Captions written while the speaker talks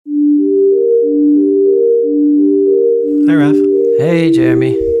Hi, Raf. Hey,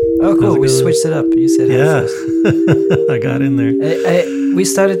 Jeremy. Oh, cool. We going? switched it up. You said hi Yeah, first. I got in there. We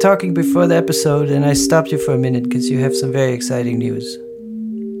started talking before the episode, and I stopped you for a minute because you have some very exciting news.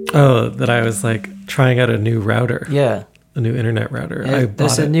 Oh, that I was like trying out a new router. Yeah. A new internet router.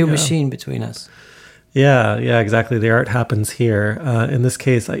 There's a new machine between us. Yeah, exactly. The art happens here. In this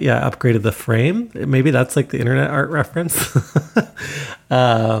case, I upgraded the frame. Maybe that's like the internet art reference.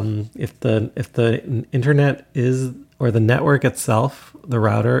 If the internet is, or the network itself, the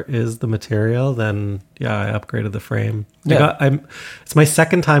router is the material, then I upgraded the frame. Yeah. It's my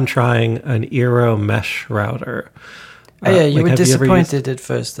second time trying an Eero mesh router. You were disappointed at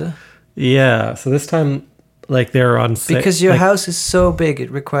first, huh? Yeah, so this time, like, they're on sale. Because your house is so big,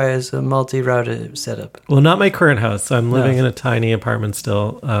 it requires a multi-router setup. Well, not my current house. So I'm living in a tiny apartment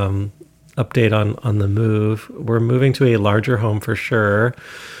still. Update on the move. We're moving to a larger home for sure,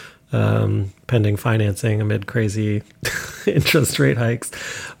 pending financing amid crazy interest rate hikes.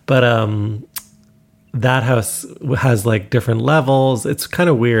 But that house has like different levels. It's kind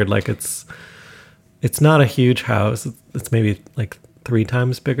of weird. Like it's not a huge house. It's maybe like 3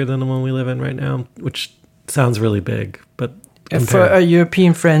 times bigger than the one we live in right now, which sounds really big. But for our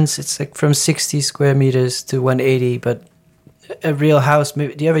European friends, it's like from 60 square meters to 180, but a real house.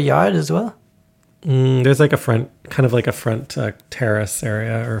 Do you have a yard as well? There's like a front terrace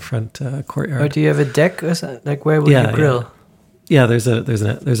area or front courtyard. Or do you have a deck or something? Like where will you grill? Yeah, there's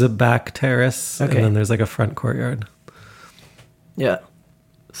a back terrace, and then there's like a front courtyard. Yeah.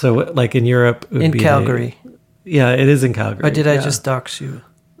 So like in Europe, it would in be Calgary. It is in Calgary. Or did I just dox you?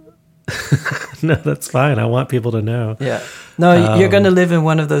 No, that's fine. I want people to know. Yeah. No, you're going to live in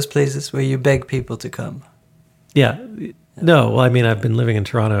one of those places where you beg people to come. Yeah. No, well, I mean, I've been living in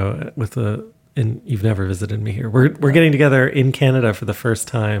Toronto and you've never visited me here. We're getting together in Canada for the first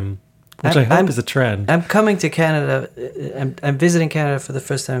time, which I hope is a trend. I'm coming to Canada. I'm visiting Canada for the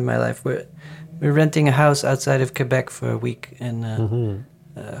first time in my life. We're renting a house outside of Quebec for a week, and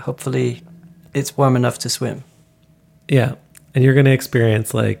hopefully it's warm enough to swim. Yeah. And you're going to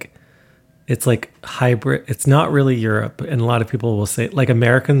experience it's like hybrid. It's not really Europe. And a lot of people will say, like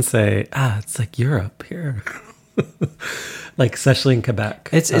Americans say, it's like Europe here. Like especially in Quebec.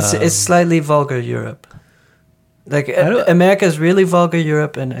 It's slightly vulgar Europe. Like America is really vulgar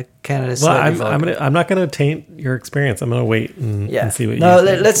Europe, and Canada is slightly vulgar. I'm not going to taint your experience. I'm going to wait and see what you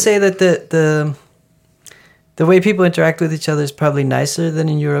think. Let's say that the way people interact with each other is probably nicer than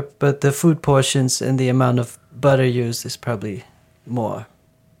in Europe, but the food portions and the amount of butter used is probably more.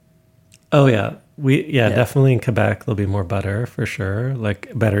 Oh yeah. Definitely in Quebec there'll be more butter for sure,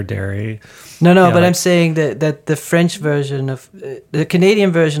 like better dairy. But I'm saying that the French version of the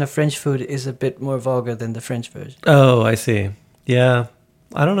Canadian version of French food is a bit more vulgar than the French version. Oh, I see. Yeah,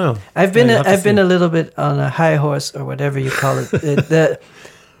 I don't know. I've been a little bit on a high horse or whatever you call it.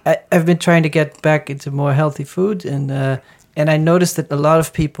 I've been trying to get back into more healthy food, and I noticed that a lot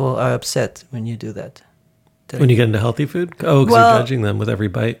of people are upset when you do that. When you get into healthy food? Oh, because you're judging them with every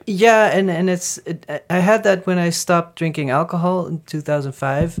bite? Yeah, and I had that when I stopped drinking alcohol in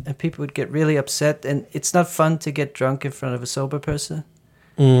 2005, and people would get really upset, and it's not fun to get drunk in front of a sober person.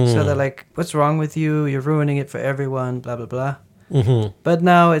 So they're like, what's wrong with you? You're ruining it for everyone, blah, blah, blah. Mm-hmm. But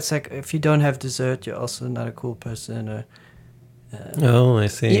now it's like, if you don't have dessert, you're also not a cool person. Or I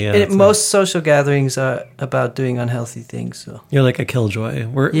see. Yeah, most social gatherings are about doing unhealthy things. So you're like a killjoy.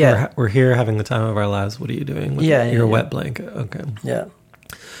 We're here having the time of our lives. What are you doing with your wet blanket? Okay. Yeah.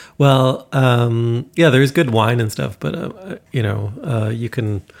 Well, there's good wine and stuff, but you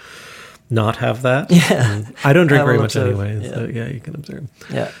can not have that. Yeah. I don't drink very much anyway. So you can observe.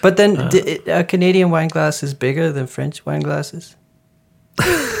 Yeah, but then a Canadian wine glass is bigger than French wine glasses.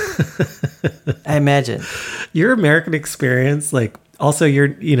 I imagine. Your American experience, like, also you're,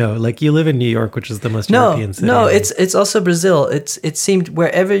 like you live in New York, which is the most European city. No, it's also Brazil. It seemed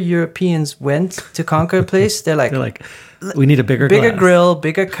wherever Europeans went to conquer a place, they're like, we need a bigger grill,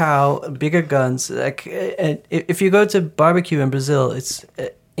 bigger cow, bigger guns. Like, if you go to barbecue in Brazil, it's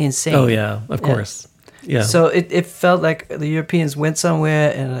insane. Oh yeah, of course. Yeah. So it felt like the Europeans went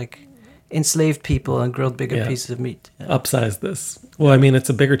somewhere and like enslaved people and grilled bigger pieces of meat. Yeah. Upsize this. Well, I mean, it's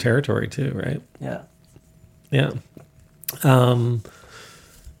a bigger territory too, right? Yeah. Yeah.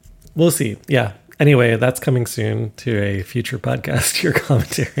 We'll see. Yeah. Anyway, that's coming soon to a future podcast, your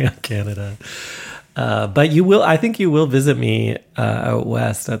commentary on Canada. But I think you will visit me out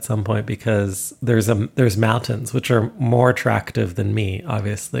west at some point, because there's mountains, which are more attractive than me,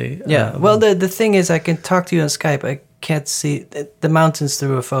 obviously. Yeah. Well, the thing is, I can talk to you on Skype. I can't see the mountains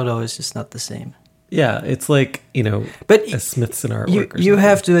through a photo. Is just not the same. Yeah, it's like, but a Smithson artwork. You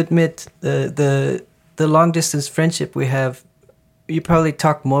have to admit the the long distance friendship we have, you probably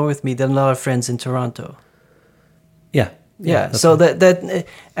talk more with me than a lot of friends in Toronto. Yeah. So that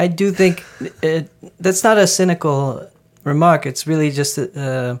I do think that's not a cynical remark. It's really just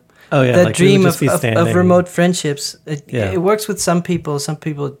that like dream of remote friendships. It works with some people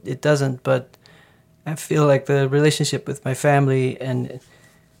it doesn't. But I feel like the relationship with my family, and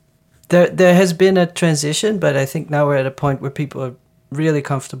there has been a transition, but I think now we're at a point where people are really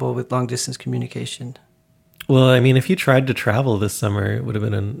comfortable with long distance communication. Well, I mean, if you tried to travel this summer, it would have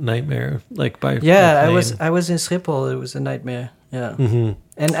been a nightmare. Like by plane. I was in Schiphol. It was a nightmare. Yeah,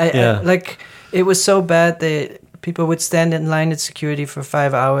 and I like it was so bad that people would stand in line at security for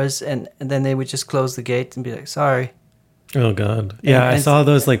 5 hours, and then they would just close the gate and be like, "Sorry." Oh God! Yeah, I saw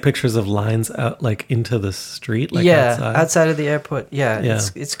those like pictures of lines out like into the street, like outside of the airport. Yeah.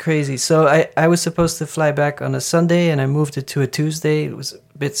 It's crazy. So I was supposed to fly back on a Sunday, and I moved it to a Tuesday. It was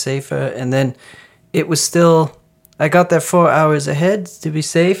a bit safer, and then. It was still, I got there 4 hours ahead to be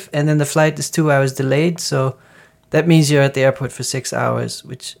safe, and then the flight is 2 hours delayed, so that means you're at the airport for 6 hours,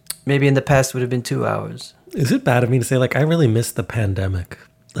 which maybe in the past would have been 2 hours. Is it bad of me to say, like, I really missed the pandemic?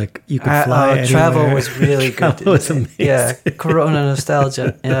 Like, you could fly anywhere. Travel was really good. Travel was amazing. Yeah, Corona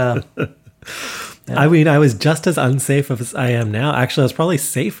nostalgia, yeah. I mean, I was just as unsafe as I am now. Actually, I was probably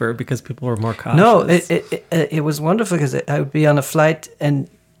safer because people were more cautious. No, it was wonderful because I would be on a flight and...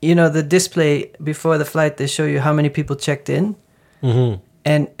 You know, the display before the flight, they show you how many people checked in. Mm-hmm.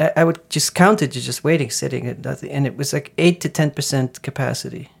 And I would just count it. You're just waiting, sitting at nothing. And it was like 8 to 10%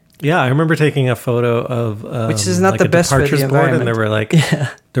 capacity. Yeah, I remember taking a photo of which is not like the best for the environment. And there were like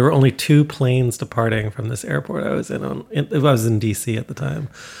there were only 2 planes departing from this airport I was in. I was in DC at the time.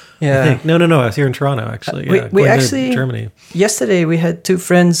 Yeah. I think. No. I was here in Toronto, actually. We actually, Germany. Yesterday, we had 2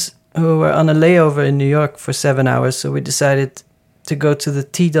 friends who were on a layover in New York for 7 hours. So we decided... to go to the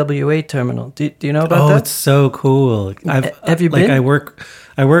TWA terminal. Do you know about that? Oh, it's so cool. Have you been? I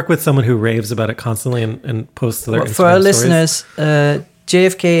work with someone who raves about it constantly and posts their Instagram for our stories. listeners,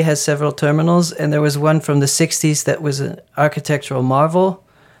 JFK has several terminals, and there was one from the 60s that was an architectural marvel.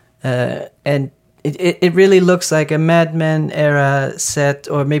 And it really looks like a Mad Men era set,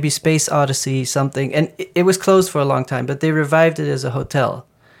 or maybe Space Odyssey, something. And it was closed for a long time, but they revived it as a hotel.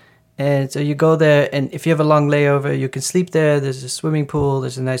 And so you go there, and if you have a long layover, you can sleep there. There's a swimming pool.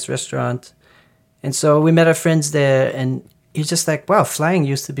 There's a nice restaurant. And so we met our friends there, and you're just like, wow, flying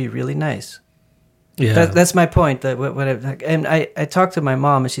used to be really nice. Yeah, that's my point. And I talked to my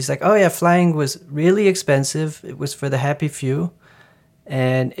mom, and she's like, oh, yeah, flying was really expensive. It was for the happy few,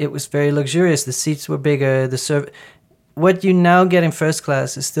 and it was very luxurious. The seats were bigger. What you now get in first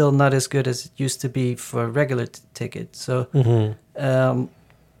class is still not as good as it used to be for a regular ticket. So... Mm-hmm.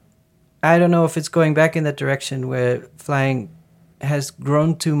 I don't know if it's going back in that direction where flying has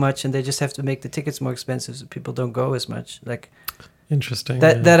grown too much and they just have to make the tickets more expensive so people don't go as much. Like, interesting.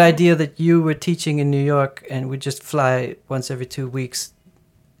 That idea that you were teaching in New York and we just fly once every 2 weeks,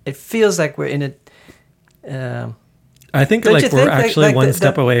 it feels like we're in a... I think like we're actually one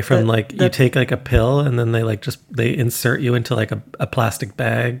step away from you take like a pill and then they insert you into like a plastic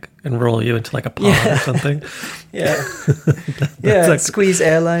bag and roll you into like a pod or something. Yeah. Like, squeeze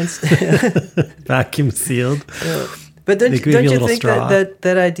airlines. Vacuum sealed. Yeah. But don't you think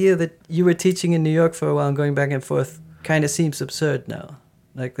that idea that you were teaching in New York for a while and going back and forth kind of seems absurd now?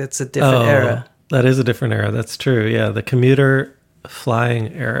 Like that's a different era. That is a different era. That's true. Yeah. The commuter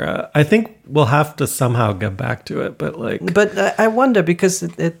flying era. I think we'll have to somehow get back to it, but I wonder because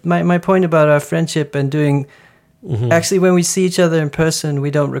my point about our friendship and doing actually when we see each other in person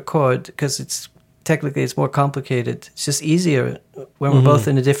we don't record because it's more complicated. It's just easier when we're both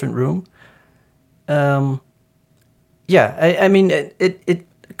in a different room. I mean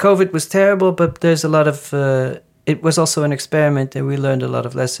COVID was terrible, but there's a lot of it was also an experiment and we learned a lot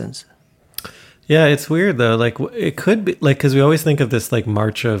of lessons. Yeah, it's weird though. Like it could be like because we always think of this like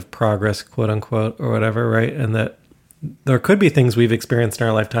march of progress, quote unquote, or whatever, right? And that there could be things we've experienced in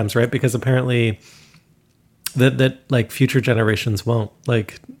our lifetimes, right? Because apparently that like future generations won't.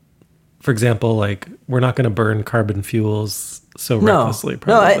 Like, for example, like we're not going to burn carbon fuels so recklessly.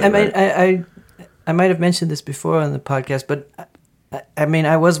 Probably, I might have mentioned this before on the podcast, but I mean,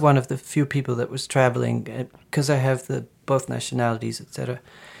 I was one of the few people that was traveling because I have both nationalities, etc.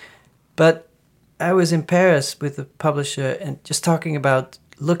 But I was in Paris with the publisher and just talking about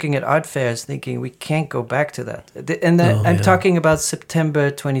looking at art fairs, thinking we can't go back to that. And I'm talking about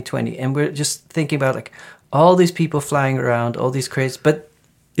September 2020, and we're just thinking about like all these people flying around, all these crates, but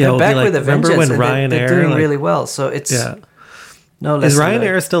they're back with a vengeance. Remember when Ryanair they're doing really well? So it's no less. Is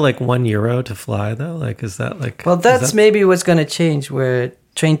Ryanair still like €1 to fly though? Like, is that like? Well, that's maybe what's going to change. Where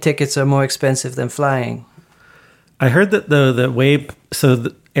train tickets are more expensive than flying. I heard that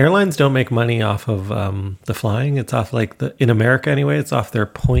the airlines don't make money off of the flying. It's off in America anyway. It's off their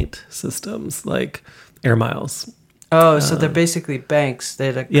point systems, like air miles. Oh, so they're basically banks.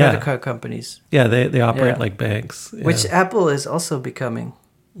 They're like credit card companies. Yeah, they operate like banks. Yeah. Which Apple is also becoming.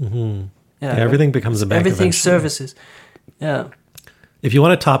 Mm-hmm. Yeah, everything becomes a bank. Everything services. Yeah. If you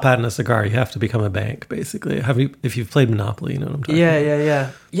want a top hat and a cigar, you have to become a bank, basically. If you've played Monopoly, you know what I'm talking about. Yeah.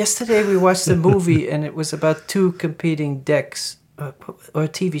 Yesterday we watched a movie and it was about two competing decks or a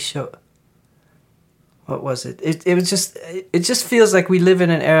TV show. What was it? It just feels like we live in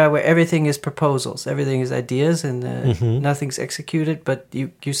an era where everything is proposals, everything is ideas, and nothing's executed, but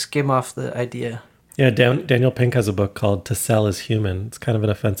you skim off the idea. Yeah, Daniel Pink has a book called "To Sell Is Human." It's kind of an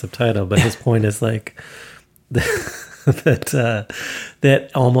offensive title, but his point is like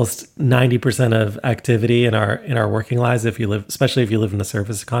that almost 90% of activity in our working lives, especially if you live in the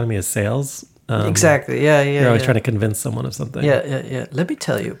service economy, is sales. Exactly. Yeah. You're always trying to convince someone of something. Yeah. Let me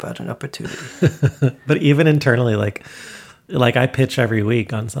tell you about an opportunity. But even internally, like I pitch every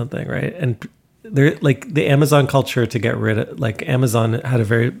week on something, right? And there, like the Amazon culture, to get rid of, like Amazon had a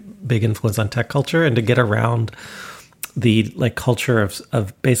very big influence on tech culture, and to get around the like culture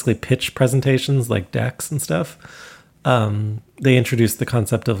of basically pitch presentations like decks and stuff. They introduced the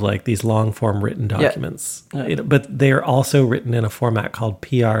concept of like these long form written documents, but they are also written in a format called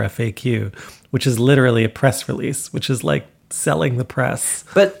PRFAQ, which is literally a press release, which is like selling the press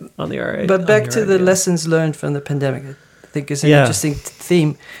on the RA. But back to the lessons learned from the pandemic, I think is an interesting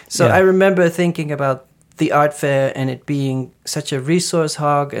theme. So I remember thinking about the art fair and it being such a resource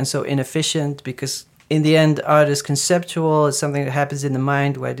hog and so inefficient, because in the end, art is conceptual. It's something that happens in the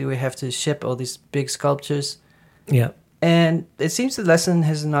mind. Why do we have to ship all these big sculptures? Yeah. And it seems the lesson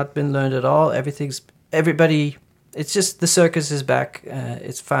has not been learned at all. It's just the circus is back.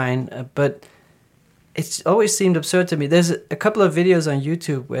 It's fine. But it's always seemed absurd to me. There's a couple of videos on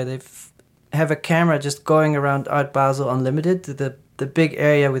YouTube where they have a camera just going around Art Basel Unlimited, the big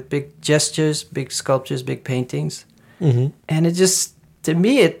area with big gestures, big sculptures, big paintings. Mm-hmm. And it just, to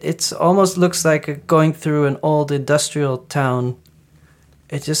me, it almost looks like going through an old industrial town.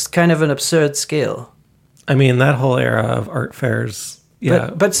 It's just kind of an absurd scale. I mean, that whole era of art fairs,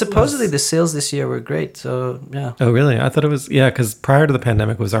 But supposedly the sales this year were great, so yeah. Oh, really? I thought it was, because prior to the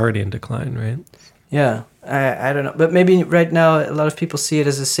pandemic, it was already in decline, right? Yeah, I don't know. But maybe right now, a lot of people see it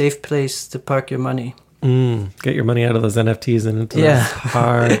as a safe place to park your money. Get your money out of those NFTs and into those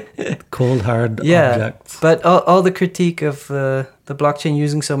hard, cold, hard objects. But all the critique of the blockchain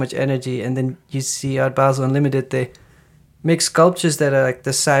using so much energy, and then you see Art Basel Unlimited, they make sculptures that are like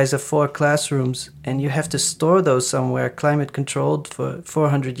the size of 4 classrooms, and you have to store those somewhere, climate controlled, for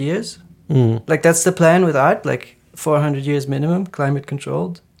 400 years. Like that's the plan with art, like 400 years minimum, climate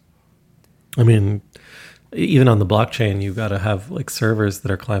controlled. I mean, even on the blockchain, you've got to have like servers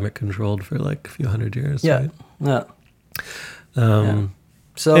that are climate controlled for like a few hundred years. Yeah, right? yeah.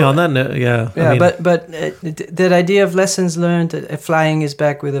 So on that note, I mean, but that idea of lessons learned, flying is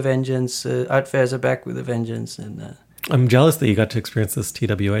back with a vengeance. Art fairs are back with a vengeance, and. I'm jealous that you got to experience this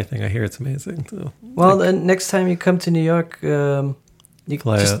TWA thing. I hear it's amazing. So, well, then next time you come to New York, you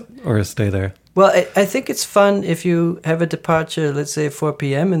fly out or stay there. Well, I think it's fun if you have a departure, let's say 4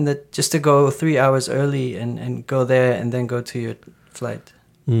 p.m., and that just to go 3 hours early and go there and then go to your flight.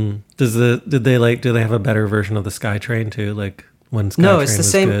 Do they have a better version of the SkyTrain too? Like when SkyTrain No, it's the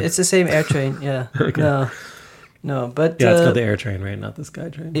same. Good? It's the same air train. Yeah. Okay. No, but it's called the air train, right? Not the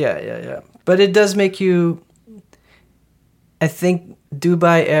SkyTrain. Yeah. But it does make you. I think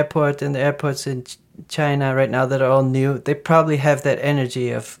Dubai airport and the airports in China right now that are all new, they probably have that energy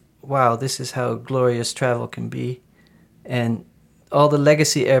of, wow, this is how glorious travel can be. And all the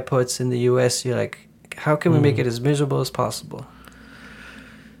legacy airports in the US, you're like, how can we make it as miserable as possible?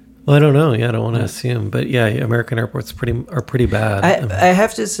 Well, I don't know. I don't want to assume. But American airports are pretty bad. I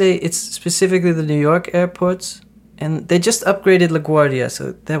have to say it's specifically the New York airports. And they just upgraded LaGuardia,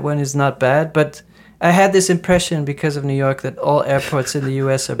 so that one is not bad. But I had this impression because of New York that all airports in the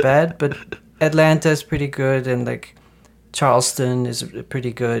U.S. are bad, but Atlanta is pretty good, and like Charleston is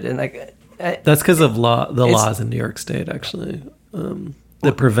pretty good, and like that's because of laws in New York State actually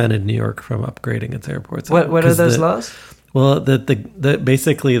that prevented New York from upgrading its airports. What are those laws? Well,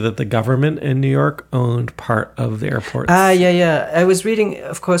 basically the government in New York owned part of the airports. Yeah. I was reading,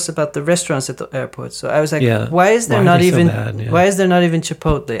 of course, about the restaurants at the airport. So I was like, why is there not even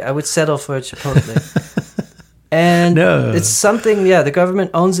Chipotle? I would settle for a Chipotle. And it's something. The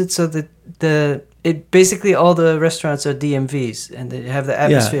government owns it, so that basically all the restaurants are DMVs, and they have the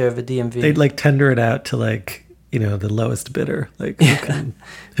atmosphere of a DMV. They'd like tender it out to like the lowest bidder. Like who can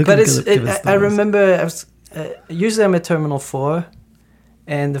But give us the I most? remember usually I'm at Terminal 4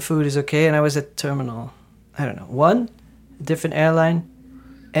 and the food is okay. And I was at Terminal, I don't know, 1, a different airline.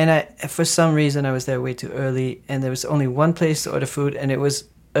 And for some reason, I was there way too early. And there was only one place to order food. And it was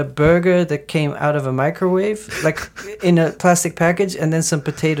a burger that came out of a microwave, like in a plastic package. And then some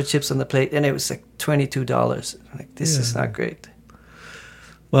potato chips on the plate. And it was like $22. Like, this is not great.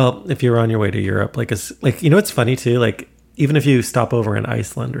 Well, if you're on your way to Europe, it's funny too. Like, even if you stop over in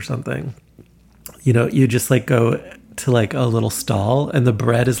Iceland or something, you just like go to like a little stall and the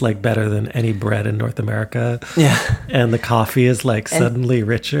bread is like better than any bread in North America. Yeah. And the coffee is like suddenly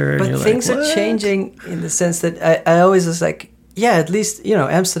richer. But and you're things like, are "What?" changing in the sense that I always was like, yeah, at least,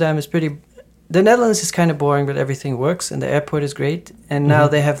 Amsterdam is pretty... The Netherlands is kind of boring, but everything works and the airport is great. And now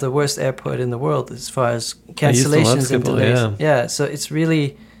they have the worst airport in the world as far as cancellations and delays. Yeah, so it's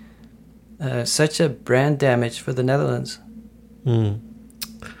really such a brand damage for the Netherlands.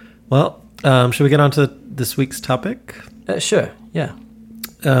 Well, should we get on to this week's topic? Sure, yeah.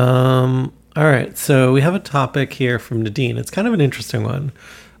 All right, so we have a topic here from Nadine. It's kind of an interesting one.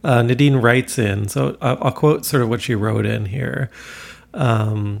 Nadine writes in, so I'll quote sort of what she wrote in here.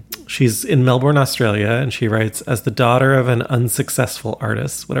 She's in Melbourne, Australia, and she writes, as the daughter of an unsuccessful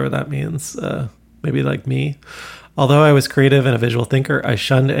artist, whatever that means, maybe like me. Although I was creative and a visual thinker, I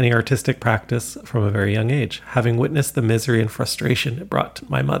shunned any artistic practice from a very young age, having witnessed the misery and frustration it brought to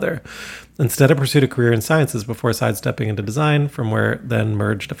my mother. Instead, I pursued a career in sciences before sidestepping into design, from where then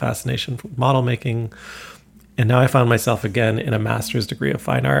merged a fascination with model making. And now I found myself again in a master's degree of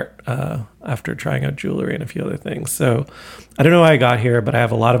fine art after trying out jewelry and a few other things. So I don't know how I got here, but I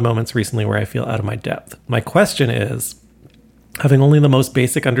have a lot of moments recently where I feel out of my depth. My question is, having only the most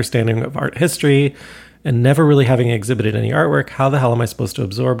basic understanding of art history and never really having exhibited any artwork, how the hell am I supposed to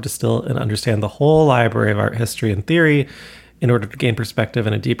absorb, distill, and understand the whole library of art history and theory in order to gain perspective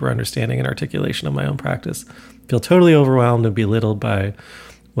and a deeper understanding and articulation of my own practice? I feel totally overwhelmed and belittled by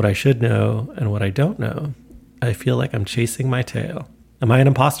what I should know and what I don't know. I feel like I'm chasing my tail. Am I an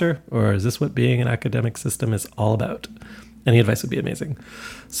imposter, or is this what being an academic system is all about? Any advice would be amazing.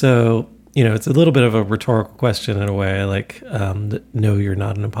 So, it's a little bit of a rhetorical question in a way, like, no, you're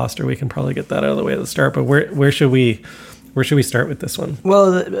not an imposter. We can probably get that out of the way at the start, but where should we start with this one?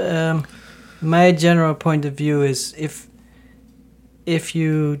 Well, my general point of view is if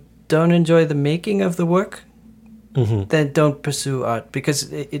you don't enjoy the making of the work, then don't pursue art,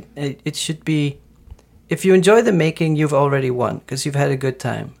 because it should be, if you enjoy the making, you've already won, because you've had a good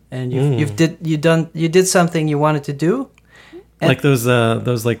time and you did something you wanted to do. And like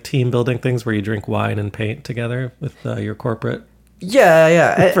those like team building things where you drink wine and paint together with your corporate.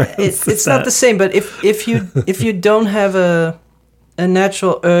 Yeah. It's not the same, but if you don't have a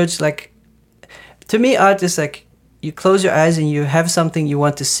natural urge, like, to me, art is like you close your eyes and you have something you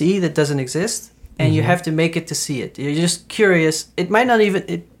want to see that doesn't exist, and you have to make it to see it. You're just curious. It might not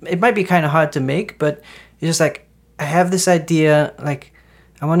even it might be kind of hard to make, but you're just like, I have this idea, like,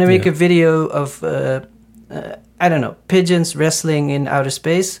 I want to make a video of I don't know, pigeons wrestling in outer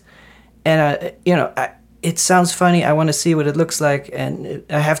space, and it sounds funny. I want to see what it looks like, and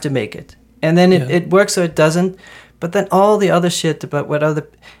I have to make it. And then it works or it doesn't. But then all the other shit about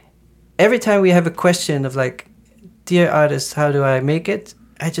every time we have a question of like, dear artist, how do I make it?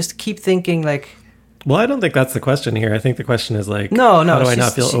 I just keep thinking like, well, I don't think that's the question here. I think the question is like, no, how do I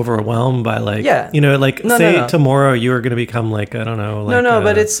not feel overwhelmed by like, no. Tomorrow you are going to become like, I don't know. Like,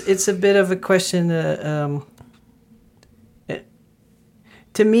 but it's a bit of a question.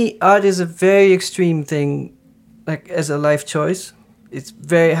 To me, art is a very extreme thing, like as a life choice. It's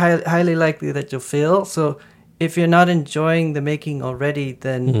very highly likely that you'll fail. So if you're not enjoying the making already,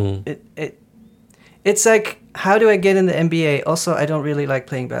 then it's like, how do I get in the NBA? Also, I don't really like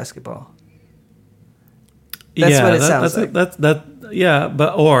playing basketball. That's what it sounds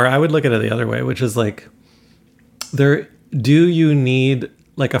like. Or I would look at it the other way, which is like, do you need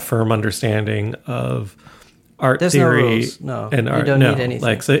like a firm understanding of art theory? No rules. No, and art? You don't need anything.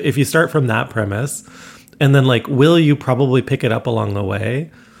 Like, so if you start from that premise, and then like, will you probably pick it up along the way?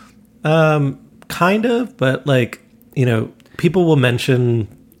 Kind of, but like, people will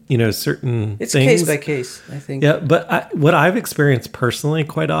mention, certain it's things. Case by case, I think. Yeah, but what I've experienced personally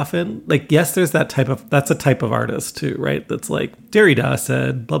quite often, like, yes, there's that's a type of artist too, right? That's like, Derrida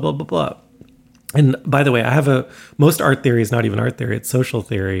said, blah, blah, blah, blah. And by the way, most art theory is not even art theory, it's social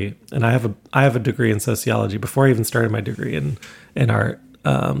theory. And I have a degree in sociology before I even started my degree in art.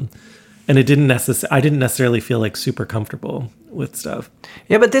 And I didn't necessarily feel like super comfortable with stuff.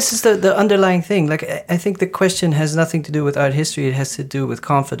 Yeah, but this is the underlying thing. Like, I think the question has nothing to do with art history. It has to do with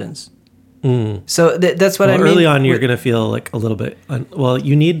confidence. So that's what I mean. Early on, you're going to feel like a little bit.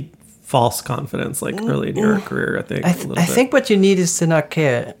 You need false confidence, like early in your career. I think. I think what you need is to not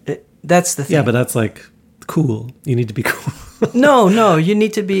care. That's the thing. Yeah, but that's like cool. You need to be cool. No, you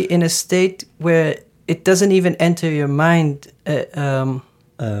need to be in a state where it doesn't even enter your mind.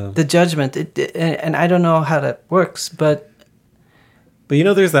 The judgment, and I don't know how that works, but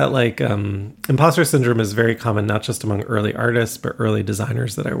there's that like imposter syndrome is very common, not just among early artists, but early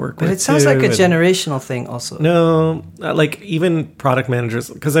designers that I work with. But it sounds like a generational thing, also. No, like even product managers,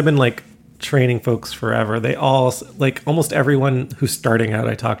 because I've been like training folks forever. They all like almost everyone who's starting out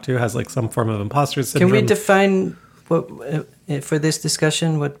I talk to has like some form of imposter syndrome. Can we define what for this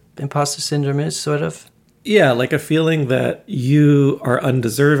discussion what imposter syndrome is, sort of? Yeah, like a feeling that you are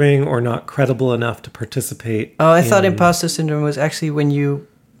undeserving or not credible enough to participate. Oh, I thought imposter syndrome was actually when you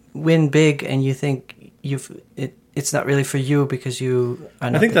win big and you think it's not really for you because you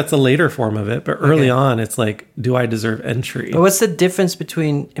are not. I think that's a later form of it, but early on, it's like, do I deserve entry? But what's the difference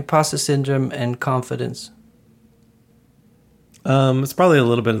between imposter syndrome and confidence? It's probably a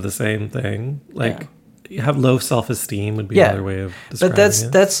little bit of the same thing. Like, you have low self-esteem would be another way of describing it.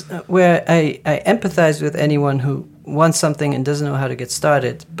 But that's where I empathize with anyone who wants something and doesn't know how to get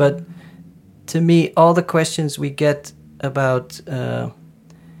started. But to me, all the questions we get about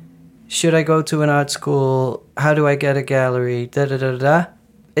should I go to an art school, how do I get a gallery,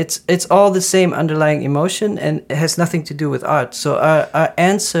 it's all the same underlying emotion, and it has nothing to do with art. So our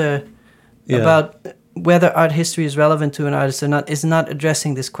answer about whether art history is relevant to an artist or not is not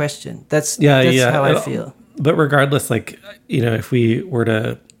addressing this question. That's how I feel. But regardless, like, if we were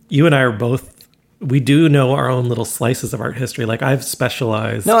to, you and I are both, we do know our own little slices of art history. Like, I've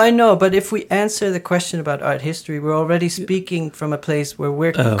specialized. No, I know, but if we answer the question about art history, we're already speaking from a place where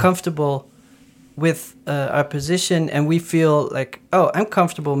we're comfortable with our position, and we feel like, I'm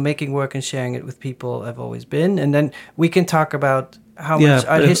comfortable making work and sharing it with people I've always been. And then we can talk about how much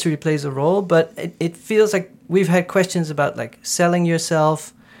art history plays a role, but it feels like we've had questions about like selling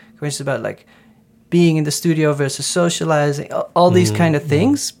yourself, questions about like being in the studio versus socializing, all these kind of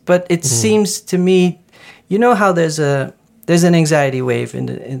things. But it seems to me, how there's an anxiety wave in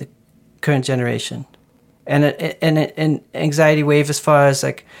the current generation, and an anxiety wave as far as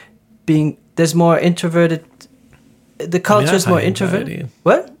like there's more introverted. The culture is more introverted.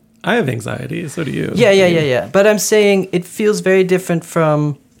 What? I have anxiety, so do you. Yeah. But I'm saying it feels very different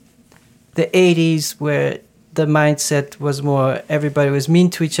from the 80s, where the mindset was more everybody was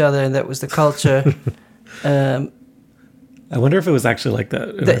mean to each other, and that was the culture. I wonder if it was actually like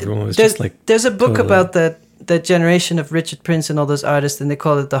that. Everyone was just like. There's a book about that generation of Richard Prince and all those artists, and they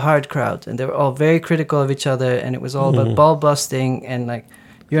call it the hard crowd, and they were all very critical of each other, and it was all about ball busting and like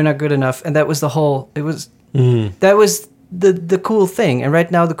you're not good enough, and that was the whole. It was that was the cool thing, and right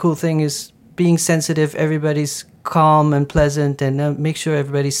now the cool thing is being sensitive. Everybody's calm and pleasant, and make sure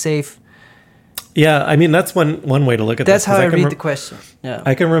everybody's safe. Yeah, I mean that's one way to look at that's this. That's how I read the question. Yeah,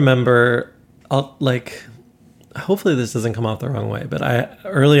 I can remember. Hopefully this doesn't come off the wrong way, but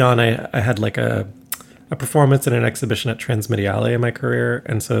early on I had like a performance in an exhibition at Transmediale in my career,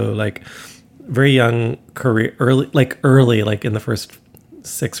 and so like very young career, early like in the first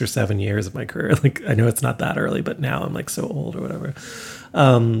 6 or 7 years of my career. Like, I know it's not that early, but now I'm like so old or whatever.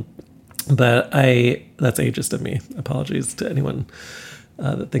 But that's ageist of me. Apologies to anyone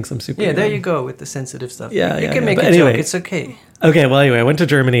that thinks I'm super young. There you go with the sensitive stuff. Yeah, you can make a joke. It's okay. Okay, well, anyway, I went to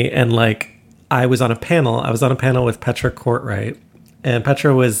Germany, and like I was on a panel. I was on a panel with Petra Kortright, and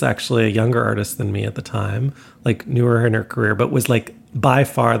Petra was actually a younger artist than me at the time, like newer in her career, but was like by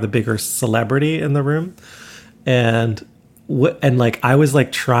far the bigger celebrity in the room. And like I was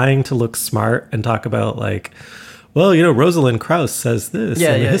like trying to look smart and talk about like, well, Rosalind Krauss says this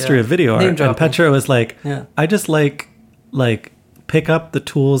in the history of video art. And Petra was like, I just like pick up the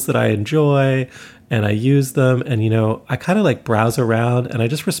tools that I enjoy and I use them, and I kind of like browse around and I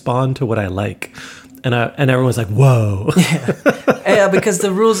just respond to what I like. And everyone's like, whoa. Yeah, because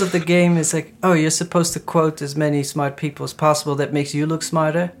the rules of the game is like, you're supposed to quote as many smart people as possible. That makes you look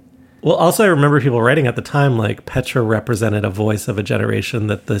smarter. Well, also, I remember people writing at the time, like, Petra represented a voice of a generation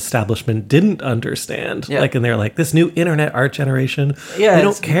that the establishment didn't understand. Yeah. Like, and they're like, this new internet art generation, they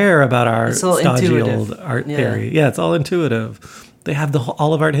don't care about our stodgy old art theory. Yeah, it's all intuitive. They have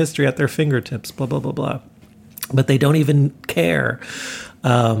all of art history at their fingertips, blah, blah, blah, blah. But they don't even care.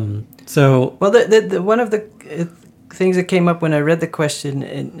 Well, the one of the things that came up when I read the question,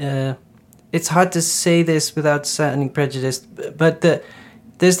 and it's hard to say this without sounding prejudiced, but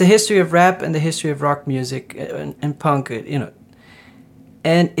there's the history of rap and the history of rock music and punk, and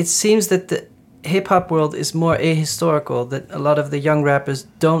it seems that hip hop world is more ahistorical. That a lot of the young rappers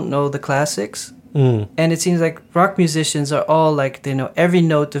don't know the classics. And it seems like rock musicians are all like, they know every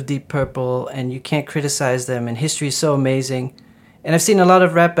note of Deep Purple and you can't criticize them, and history is so amazing. And I've seen a lot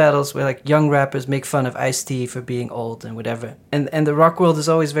of rap battles where like young rappers make fun of Ice-T for being old and whatever. And the rock world is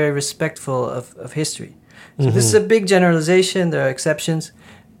always very respectful of history. So this is a big generalization, there are exceptions.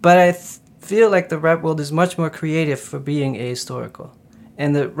 But I feel like the rap world is much more creative for being ahistorical.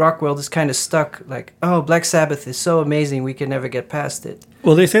 And the rock world is kind of stuck like, oh, Black Sabbath is so amazing, we can never get past it.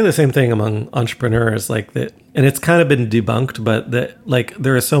 Well, they say the same thing among entrepreneurs, like that, and it's kind of been debunked, but that like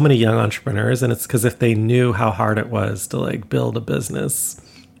there are so many young entrepreneurs, and it's because if they knew how hard it was to like build a business,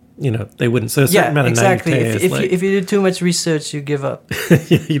 you know, they wouldn't. So a certain amount of exactly. naivete is like, If you do too much research, you give up.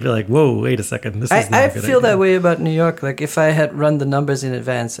 you'd be like, whoa, wait a second, this is not I a good feel idea. that way about New York. Like if I had run the numbers in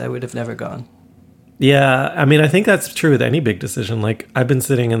advance, I would have never gone. Yeah, I mean, I think that's true with any big decision. Like I've been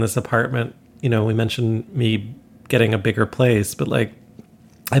sitting in this apartment, you know, we mentioned me getting a bigger place, but like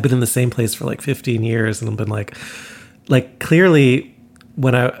I've been in the same place for like 15 years, and I've been like clearly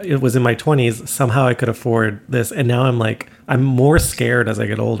when I was in my 20s, somehow I could afford this, and now I'm more scared as I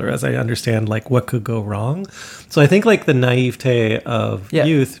get older, as I understand like what could go wrong. So I think like the naivete of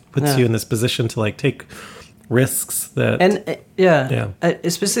youth puts you in this position to like take risks that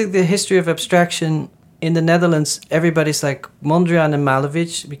especially the history of abstraction in the Netherlands. Everybody's like Mondrian and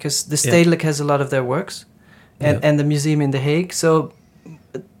Malevich because the Stedelijk has a lot of their works, and the museum in The Hague. So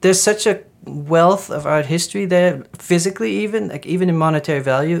there's such a wealth of art history there, physically, even in monetary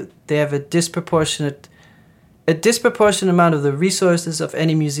value. They have a disproportionate amount of the resources of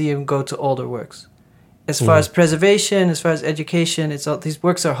any museum go to older works. As far as preservation, as far as education, it's all, these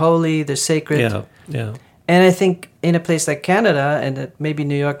works are holy, they're sacred. Yeah. And I think in a place like Canada, and maybe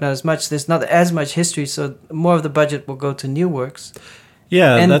New York not as much, there's not as much history, so more of the budget will go to new works.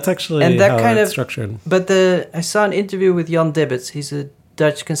 Yeah, and that's actually how it's structured. But I saw an interview with Jan Dibbets. He's a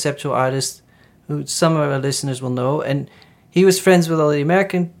Dutch conceptual artist who some of our listeners will know. And he was friends with all the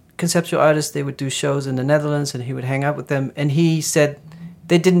American conceptual artists. They would do shows in the Netherlands, and he would hang out with them. And he said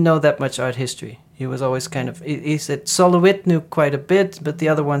they didn't know that much art history. He was always he said Solowitt knew quite a bit, but the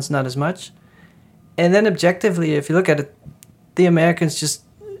other ones not as much. And then objectively, if you look at it, the Americans just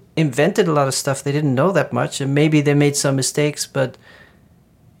invented a lot of stuff. They didn't know that much, and maybe they made some mistakes, but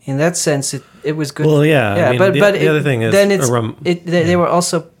in that sense, it was good. Well, yeah. I mean, but the other thing is... Then they were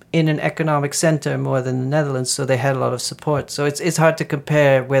also in an economic center more than the Netherlands, so they had a lot of support. So it's hard to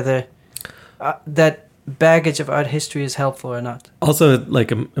compare whether that baggage of art history is helpful or not. Also,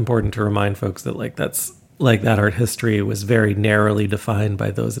 like, important to remind folks that, like, that's... like that art history was very narrowly defined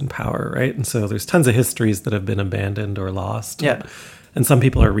by those in power, right? And so there's tons of histories that have been abandoned or lost. Yeah. And some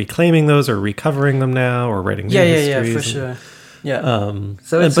people are reclaiming those or recovering them now or writing new histories. Yeah, for sure. Yeah.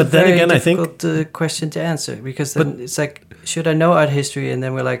 So it's a very difficult question to answer, because then it's like, should I know art history? And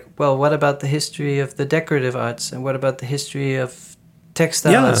then we're like, well, what about the history of the decorative arts? And what about the history of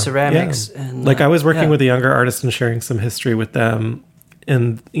textile and ceramics? Yeah. And like I was working with a younger artist and sharing some history with them.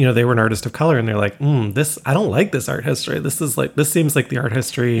 And, you know, they were an artist of color, and they're like, I don't like this art history. This seems like the art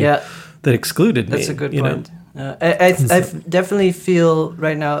history that excluded me. That's a good point. I definitely feel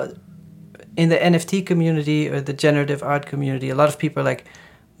right now in the NFT community or the generative art community, a lot of people are like,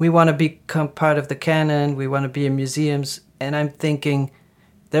 we want to become part of the canon. We want to be in museums. And I'm thinking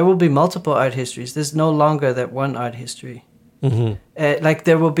there will be multiple art histories. There's no longer that one art history. Mm-hmm. Like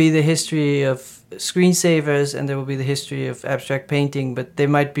there will be the history of screensavers and there will be the history of abstract painting, but they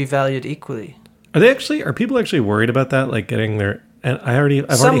might be valued equally. Are people actually worried about that? Like getting their, and I've already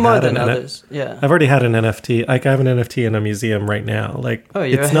had others. Yeah. I've already had an NFT. Like I have an NFT in a museum right now. Like, oh,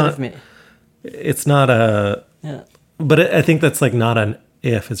 you're ahead of me. It's not a, but I think that's like not an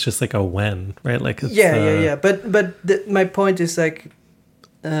if, it's just like a when, right? Like, it's, yeah. But my point is like,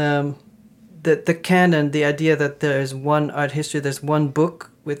 the canon, the idea that there is one art history, there's one book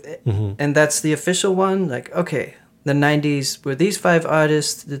with it, and that's the official one. Like, okay, the 90s were these 5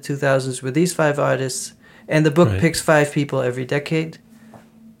 artists, the 2000s were these 5 artists, and the book picks 5 people every decade.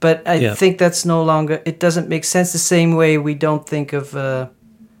 But I think that's no longer, it doesn't make sense the same way we don't think of...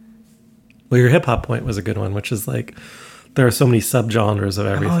 Well, your hip-hop point was a good one, which is like, there are so many subgenres of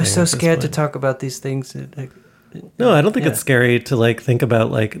everything. I'm so scared to talk about these things. No, I don't think it's scary to like think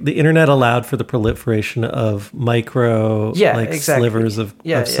about like the internet allowed for the proliferation of micro slivers of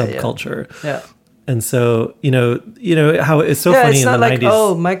subculture. Yeah. And so, you know how it's so funny it's in not the like, 90s.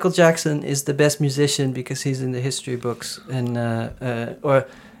 oh, Michael Jackson is the best musician because he's in the history books, and or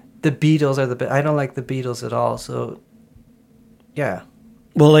the Beatles are the best. I don't like the Beatles at all. So, yeah.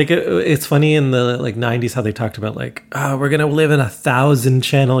 Well, like it's funny in the like 90s how they talked about like, oh, we're gonna live in 1,000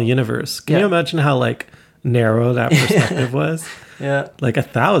 channel universe. Can you imagine how like narrow that perspective was? Yeah, like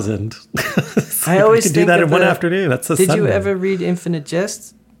 1,000. I always could do that in one afternoon. That's a Did Sunday. you ever read Infinite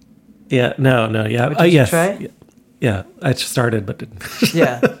Jest? Yeah, no, yeah. Did you yes. try? Yeah, I started, but didn't.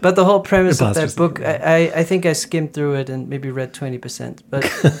 Yeah, but the whole premise of that book, I think I skimmed through it and maybe read 20%. But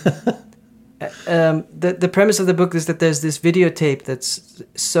the premise of the book is that there's this videotape that's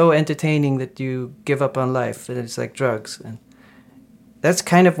so entertaining that you give up on life, and it's like drugs. And that's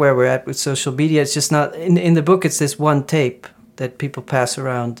kind of where we're at with social media. It's just not in the book. It's this one tape that people pass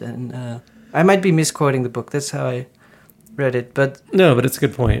around, and I might be misquoting the book. That's how I read it, but it's a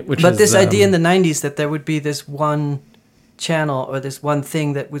good point. But this idea in the 90s that there would be this one channel or this one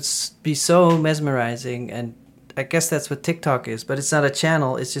thing that would be so mesmerizing, and I guess that's what TikTok is, but it's not a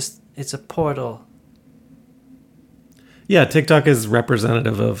channel. It's a portal. Yeah, TikTok is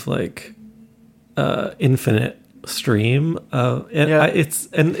representative of like infinite stream.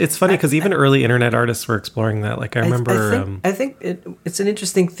 It's funny because even early internet artists were exploring that. Like I remember, I think it's an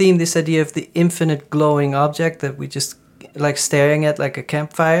interesting theme. This idea of the infinite glowing object that we just like staring at like a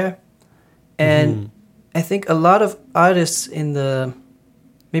campfire, and I think a lot of artists in the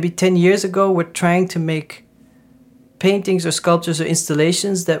maybe 10 years ago were trying to make paintings or sculptures or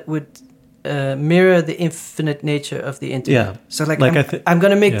installations that would mirror the infinite nature of the internet. Yeah. So like I'm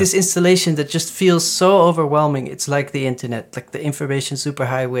going to make this installation that just feels so overwhelming. It's like the internet, like the information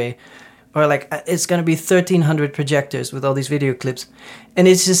superhighway, or like it's going to be 1,300 projectors with all these video clips. And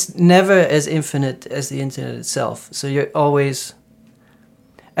it's just never as infinite as the internet itself. So you're always...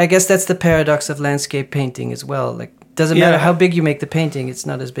 I guess that's the paradox of landscape painting as well. Like, doesn't matter how big you make the painting, it's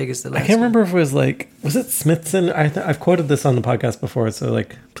not as big as the landscape. I can't remember if it was like, was it Smithson? I've quoted this on the podcast before, so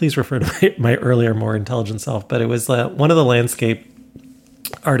like, please refer to my earlier, more intelligent self. But it was one of the landscape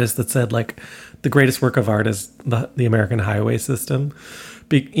artists that said like, the greatest work of art is the American highway system.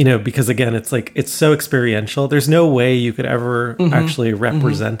 Because again, it's like, it's so experiential. There's no way you could ever actually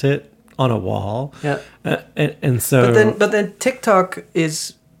represent it on a wall. Yeah. And so... But then TikTok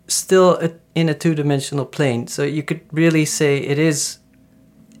is still in a two-dimensional plane. So you could really say it is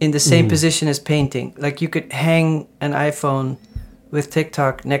in the same position as painting. Like you could hang an iPhone with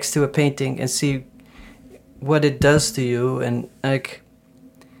TikTok next to a painting and see what it does to you. And like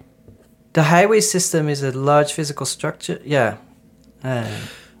the highway system is a large physical structure. Yeah.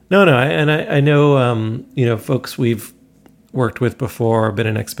 No, I know, folks we've worked with before, been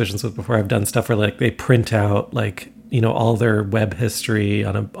in exhibitions with before. I've done stuff where like they print out like, all their web history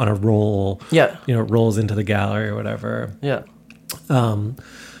on a roll. Yeah. It rolls into the gallery or whatever. Yeah. The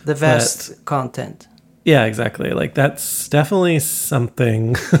vast content. Yeah, exactly. Like that's definitely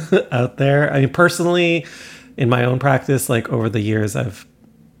something out there. I mean, personally, in my own practice, like over the years, I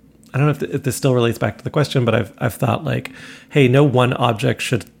don't know if this still relates back to the question, but I've thought like, hey, no one object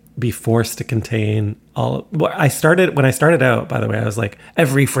should be forced to contain all. When I started out, by the way, I was like,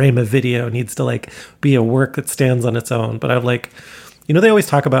 every frame of video needs to like be a work that stands on its own. But I'm like, they always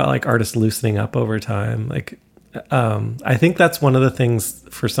talk about like artists loosening up over time. Like, I think that's one of the things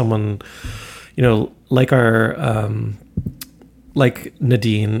for someone, like like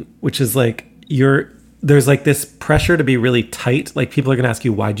Nadine, which is like there's like this pressure to be really tight. Like people are going to ask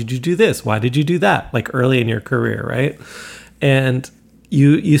you, why did you do this? Why did you do that? Like early in your career. Right. And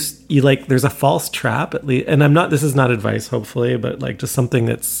you like, there's a false trap at least. And this is not advice, hopefully, but like just something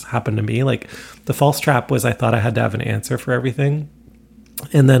that's happened to me. Like the false trap was I thought I had to have an answer for everything.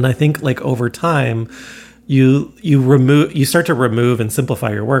 And then I think like over time, you start to remove and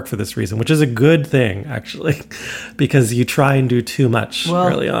simplify your work for this reason, which is a good thing actually, because you try and do too much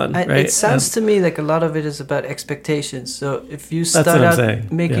early on. Right? It sounds to me like a lot of it is about expectations. So if you start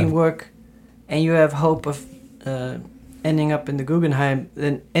out making work and you have hope of ending up in the Guggenheim,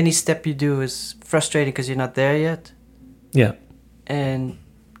 then any step you do is frustrating because you're not there yet. Yeah. And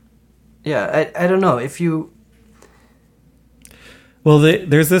I don't know if you... Well,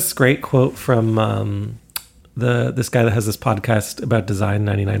 there's this great quote from this guy that has this podcast about design,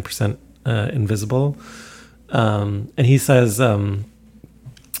 99% Invisible. And he says, like,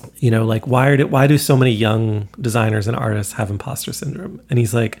 why do so many young designers and artists have imposter syndrome? And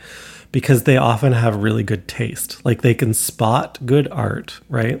he's like, because they often have really good taste. Like they can spot good art,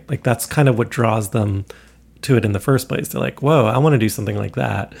 right? Like that's kind of what draws them to it in the first place. They're like, whoa, I want to do something like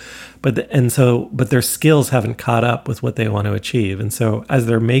that. But their skills haven't caught up with what they want to achieve. And so as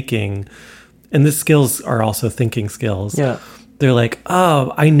they're making, and the skills are also thinking skills. Yeah. They're like,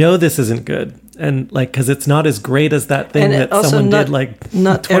 oh, I know this isn't good. And like, cause it's not as great as that thing that someone did like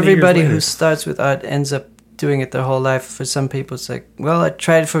not everybody who starts with art ends up doing it their whole life. For some people, it's like, well, I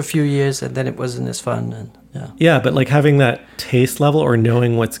tried it for a few years and then it wasn't as fun. And yeah, but like having that taste level or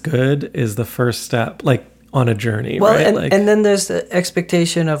knowing what's good is the first step, like on a journey, well, right? And then there's the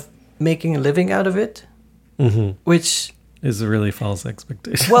expectation of making a living out of it, which is a really false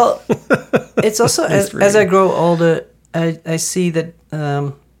expectation. Well, it's also as I grow older, I see that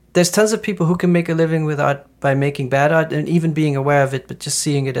there's tons of people who can make a living with art by making bad art and even being aware of it, but just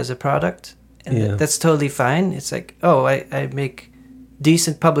seeing it as a product. And that's totally fine. It's like, oh, I make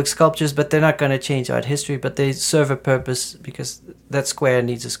decent public sculptures, but they're not going to change art history, but they serve a purpose because that square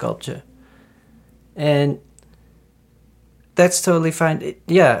needs a sculpture. And that's totally fine.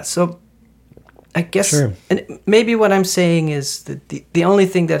 So I guess, sure. And maybe what I'm saying is that the only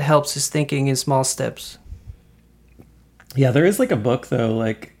thing that helps is thinking in small steps. Yeah, there is like a book though,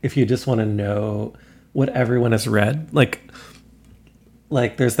 like if you just want to know what everyone has read, like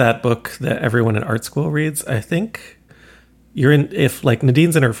there's that book that everyone in art school reads. I think if like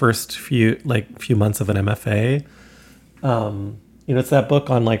Nadine's in her first few months of an MFA, it's that book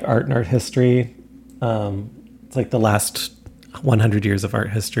on like art and art history. It's like the last 100 years of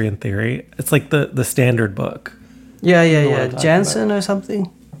art history and theory. It's like the standard book. Yeah. Jansen or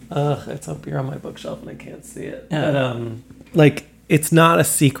something. It's up here on my bookshelf and I can't see it. Yeah. But it's not a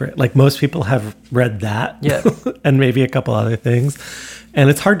secret. Like most people have read that. Yeah. And maybe a couple other things. And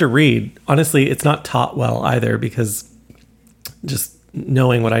it's hard to read. Honestly, it's not taught well either because just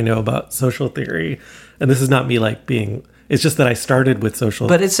knowing what I know about social theory, and this is not me it's just that I started with social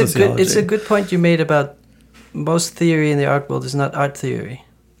But sociology. it's a good point you made about most theory in the art world is not art theory.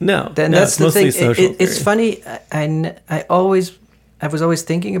 No, that's the thing. It's funny. I was always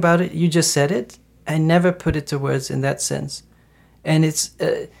thinking about it. You just said it. I never put it to words in that sense. And it's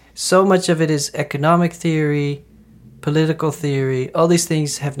so much of it is economic theory, political theory. All these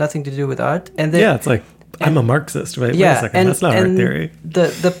things have nothing to do with art. And it's like I'm a Marxist. Wait a second. That's not art theory.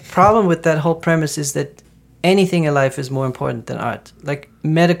 The problem with that whole premise is that anything in life is more important than art. Like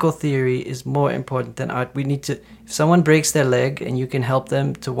medical theory is more important than art. If someone breaks their leg and you can help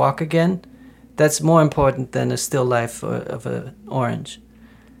them to walk again, that's more important than a still life of an orange.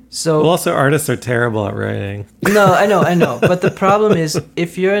 So also artists are terrible at writing. No, I know. But the problem is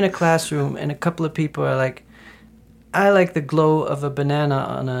if you're in a classroom and a couple of people are like, I like the glow of a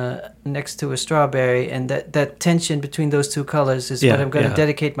banana next to a strawberry, and that tension between those two colors is what I'm going to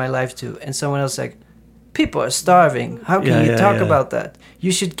dedicate my life to. And someone else like, people are starving. How can you talk about that?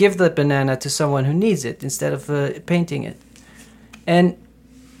 You should give the banana to someone who needs it instead of painting it. And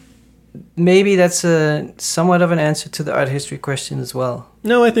maybe that's somewhat of an answer to the art history question as well.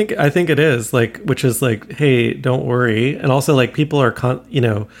 No, I think it is, which is hey, don't worry. And also people are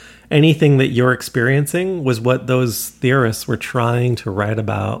anything that you're experiencing was what those theorists were trying to write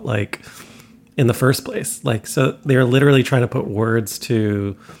about in the first place. So they're literally trying to put words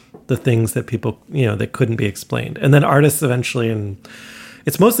to the things that people, that couldn't be explained. And then artists eventually, and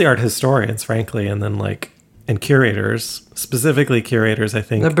it's mostly art historians, frankly, and then and curators, specifically curators, I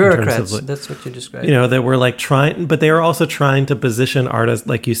think. The bureaucrats, that's what you described. That were trying, but they were also trying to position art as,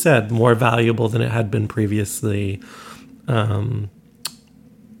 like you said, more valuable than it had been previously kind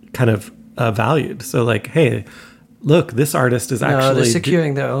of valued. So hey, look, this artist is actually... they're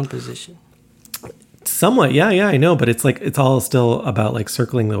securing their own position. Somewhat, yeah, I know, but it's all still about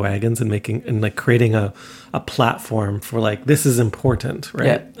circling the wagons and making and creating a platform for this is important,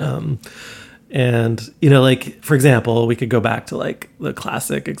 right? Yeah. And for example, we could go back to the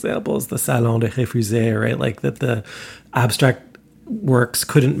classic examples, the Salon des Refusés, right? That the abstract works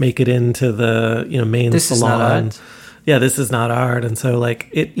couldn't make it into the main this salon. Is not art. Yeah, this is not art, and so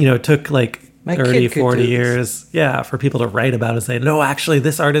it took 30, 40 years, for people to write about it and say, no, actually,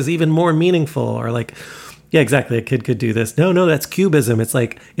 this art is even more meaningful. Or yeah, exactly, a kid could do this. No, that's cubism. It's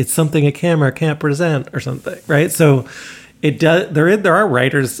it's something a camera can't present or something, right? So it does. There are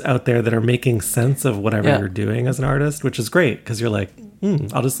writers out there that are making sense of whatever you're doing as an artist, which is great because you're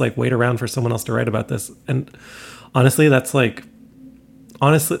I'll just wait around for someone else to write about this. And honestly, that's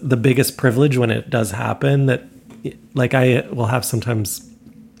the biggest privilege when it does happen. That I will have sometimes.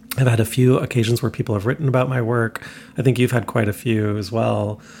 I've had a few occasions where people have written about my work. I think you've had quite a few as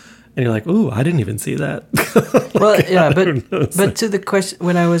well. And you're ooh, I didn't even see that. But to the question,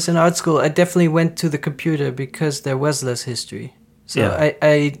 when I was in art school, I definitely went to the computer because there was less history. So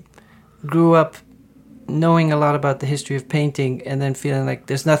I grew up knowing a lot about the history of painting and then feeling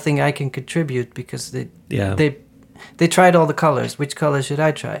there's nothing I can contribute because they tried all the colors. Which color should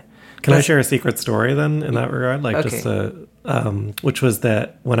I try? Can I share a secret story then in that regard? Which was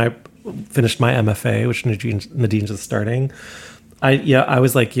that when I finished my MFA, which Nadine's just starting, I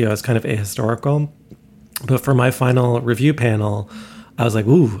was like you, I was kind of ahistorical. But for my final review panel, I was like,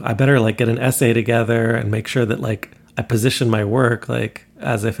 ooh, I better like get an essay together and make sure that like I position my work like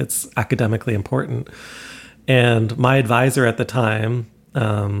as if it's academically important. And my advisor at the time,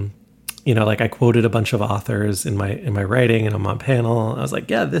 like I quoted a bunch of authors in my writing and on my panel. I was like,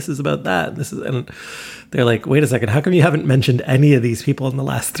 yeah, this is about that. And they're like, wait a second, how come you haven't mentioned any of these people in the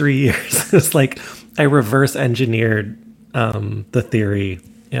last 3 years? It's like I reverse engineered the theory,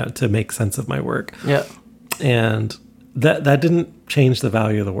 to make sense of my work. Yeah. And that didn't change the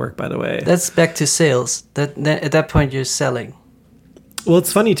value of the work, by the way. That's back to sales. That at that point you're selling. Well,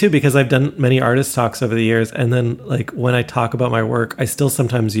 it's funny too, because I've done many artist talks over the years. And then like when I talk about my work, I still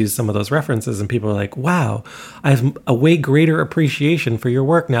sometimes use some of those references and people are like, wow, I have a way greater appreciation for your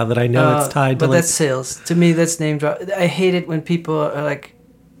work now that I know it's tied to But that's sales. To me, that's name drop. I hate it when people are like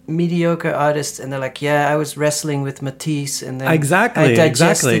mediocre artists and they're like, yeah, I was wrestling with Matisse and then exactly. That's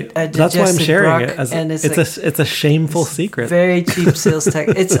why I'm sharing it. It's a shameful secret. Very cheap sales tech.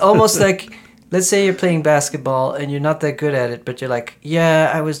 It's almost like, let's say you're playing basketball and you're not that good at it, but you're like,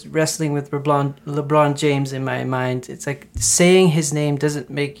 yeah, I was wrestling with LeBron James in my mind. It's like saying his name doesn't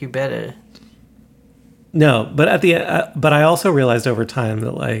make you better. No, but but I also realized over time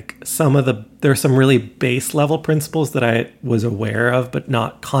that like there are some really base level principles that I was aware of, but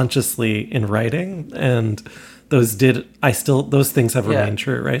not consciously in writing, and those things have remained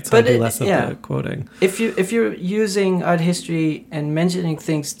true, right? So but I do less of the quoting. If you're using art history and mentioning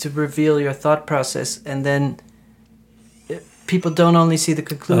things to reveal your thought process, and then people don't only see the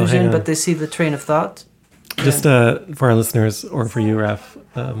conclusion, but they see the train of thought. Just for our listeners, or for you, Raf,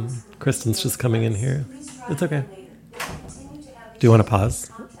 Kristen's just coming in here. It's okay. Do you want to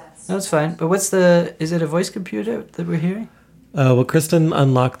pause? No, it's fine. But is it a voice computer that we're hearing? Well, Kristen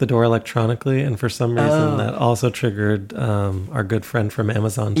unlocked the door electronically, and for some reason that also triggered our good friend from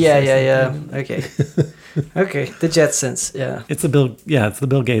Amazon. Yeah. Okay. Okay, the Jetsons, yeah. It's the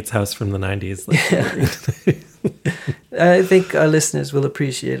Bill Gates house from the 90s. I think our listeners will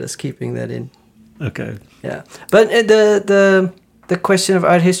appreciate us keeping that in. Okay. Yeah. But the question of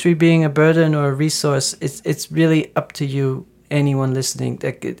art history being a burden or a resource, it's really up to you, anyone listening.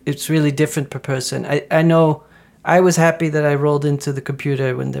 It's really different per person. I know I was happy that I rolled into the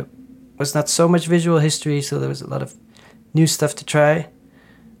computer when there was not so much visual history, so there was a lot of new stuff to try.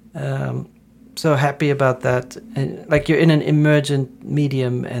 So happy about that. And like you're in an emergent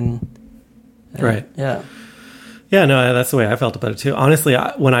medium and... right. Yeah. Yeah, no, that's the way I felt about it too. Honestly,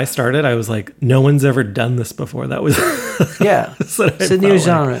 when I started, I was like, no one's ever done this before. That was... yeah, it's a new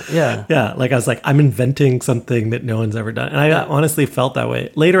genre. Like, yeah. Like I was like, I'm inventing something that no one's ever done, and I honestly felt that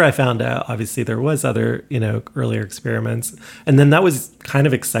way. Later, I found out obviously there was other earlier experiments, and then that was kind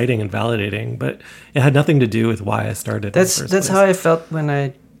of exciting and validating, but it had nothing to do with why I started. That's how I felt when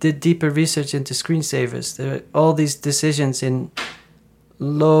I did deeper research into screensavers. There are all these decisions in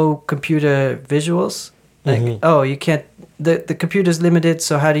low computer visuals. Like, you can't. The computer's limited,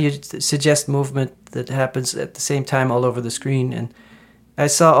 so how do you suggest movement that happens at the same time all over the screen? And I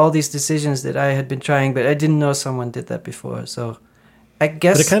saw all these decisions that I had been trying, but I didn't know someone did that before. So I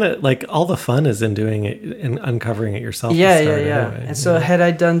guess... But it kind of, like, all the fun is in doing it and uncovering it yourself. Yeah. Anyway. And so had I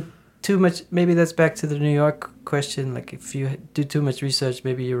done too much... Maybe that's back to the New York question. Like, if you do too much research,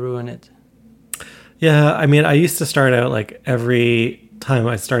 maybe you ruin it. Yeah, I mean, I used to start out, like, every time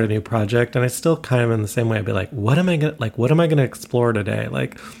I start a new project, and I still kind of in the same way. I'd be like, what am I gonna explore today?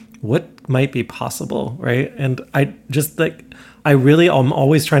 Like, what might be possible, right? And I just like, I'm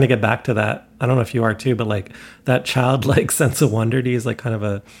always trying to get back to that. I don't know if you are too, but like that childlike sense of wonder, to use like kind of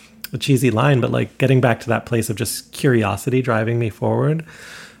a cheesy line, but like getting back to that place of just curiosity driving me forward.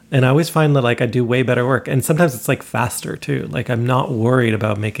 And I always find that like I do way better work, and sometimes it's like faster too. Like I'm not worried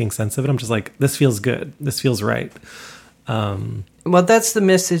about making sense of it. I'm just like, this feels good. This feels right. Well, that's the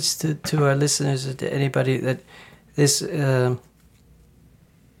message to our listeners, or to anybody that this. I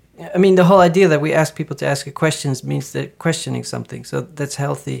mean, the whole idea that we ask people to ask you questions means they're questioning something, so that's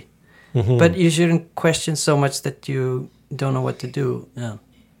healthy. Mm-hmm. But you shouldn't question so much that you don't know what to do. Yeah,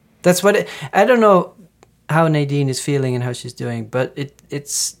 that's what I don't know how Nadine is feeling and how she's doing, but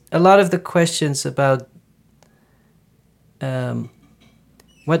it's a lot of the questions about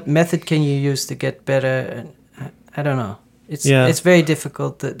what method can you use to get better, and I don't know. It's very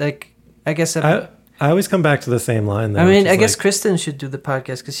difficult. Like, I guess I always come back to the same line, though. I mean, I guess Kristen should do the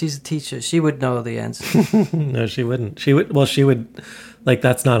podcast because she's a teacher. She would know the answer. No, she wouldn't. She would, like,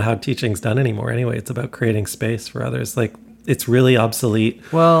 that's not how teaching's done anymore anyway. It's about creating space for others. Like, it's really obsolete.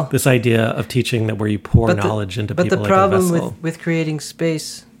 Well, this idea of teaching that where you pour knowledge into people like a vessel. But the problem with creating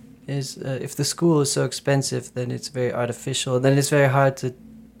space is if the school is so expensive, then it's very artificial. Then it's very hard to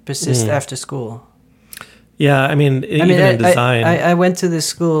persist after school. Yeah, I mean, even in design. I went to this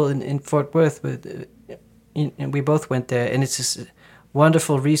school in Fort Worth, and we both went there, and it's just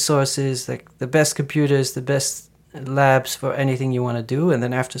wonderful resources, like the best computers, the best labs for anything you want to do. And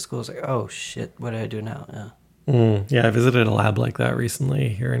then after school, it's like, oh shit, what do I do now? Yeah, I visited a lab like that recently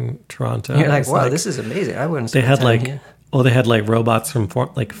here in Toronto. You're like, wow, this is amazing. I wouldn't. They had like, well, they had like robots from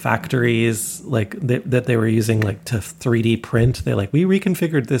like factories, like that they were using like to 3D print. They like, we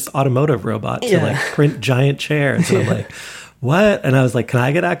reconfigured this automotive robot to like print giant chairs. And I'm like, what? And I was like, can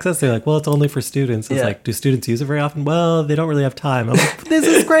I get access? They're like, well, it's only for students. It's like, do students use it very often? Well, they don't really have time. I'm like, this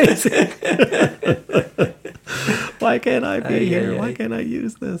is crazy. Why can't I be here? Why can't I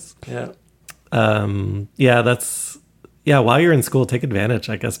use this? While you're in school, take advantage.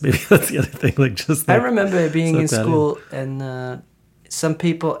 I guess maybe that's the other thing. Like, just like, I remember being in school, and some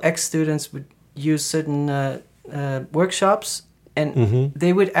people, ex-students, would use certain workshops, and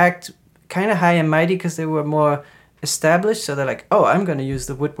they would act kind of high and mighty because they were more established. So they're like, "Oh, I'm going to use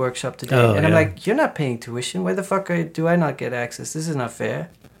the wood workshop today," and I'm like, "You're not paying tuition. Why the fuck do I not get access? This is not fair."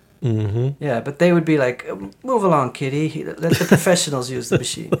 Yeah, but they would be like, "Move along, kitty. Let the professionals use the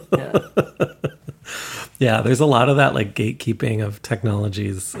machine." Yeah, there's a lot of that like gatekeeping of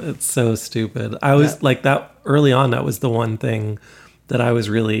technologies. It's so stupid. I was like that early on. That was the one thing that I was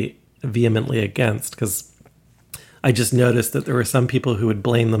really vehemently against, because I just noticed that there were some people who would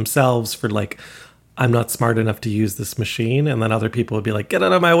blame themselves for like, I'm not smart enough to use this machine, and then other people would be like, get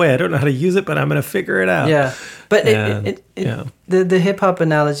out of my way. I don't know how to use it, but I'm going to figure it out. Yeah, but the hip hop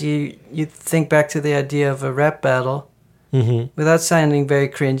analogy, you think back to the idea of a rap battle. Without sounding very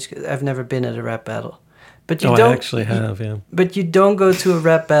cringe, I've never been at a rap battle. But you don't I actually have, But you don't go to a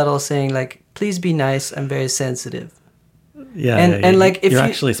rap battle saying like, please be nice, I'm very sensitive. And like if you're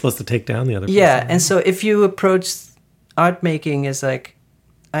actually supposed to take down the other person. Yeah, and so if you approach art making as like,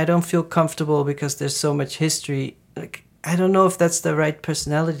 I don't feel comfortable because there's so much history, like I don't know if that's the right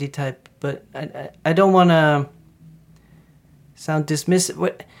personality type, but I don't want to sound dismissive.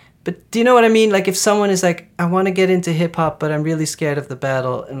 But do you know what I mean? Like if someone is like, I want to get into hip hop, but I'm really scared of the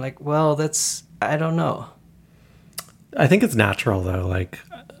battle, and like, well, I don't know. I think it's natural though. Like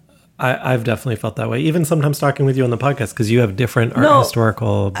I've definitely felt that way. Even sometimes talking with you on the podcast, because you have different art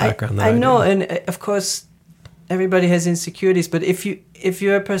historical background than I know, do. and of course, everybody has insecurities. But if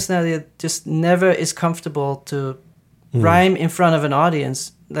you're a personality that just never is comfortable to rhyme in front of an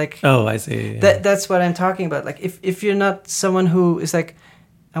audience, like I see. That's what I'm talking about. Like if you're not someone who is like,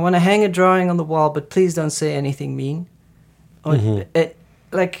 I want to hang a drawing on the wall, but please don't say anything mean. Or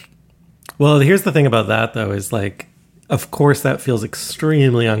well, here's the thing about that though, is like, of course that feels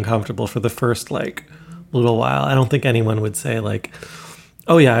extremely uncomfortable for the first like little while. I don't think anyone would say like,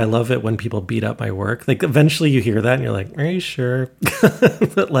 oh yeah, I love it when people beat up my work. Like eventually you hear that and you're like, are you sure?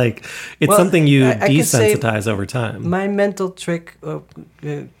 But like, it's something you desensitize over time. My mental trick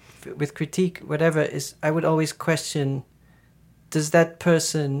with critique, whatever, is I would always question, does that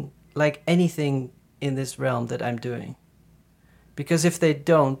person like anything in this realm that I'm doing? Because if they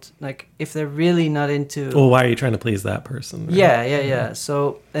don't, like, if they're really not into... Well, why are you trying to please that person? Right? Yeah.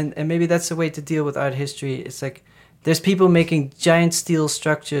 So, and maybe that's a way to deal with art history. It's like, there's people making giant steel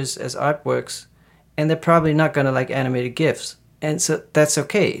structures as artworks, and they're probably not going to like animated GIFs. And so that's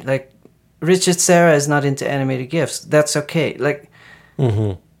okay. Like, Richard Serra is not into animated GIFs. That's okay. Like...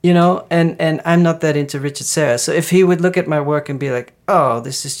 You know, and I'm not that into Richard Serra. So if he would look at my work and be like, "Oh,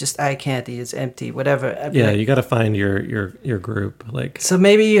 this is just eye candy, it's empty, whatever." Yeah, you got to find your group. Like, so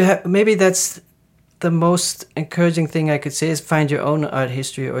maybe that's the most encouraging thing I could say, is find your own art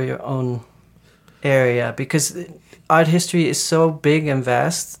history or your own area, because art history is so big and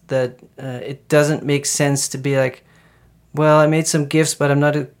vast that it doesn't make sense to be like, "Well, I made some GIFs, but I'm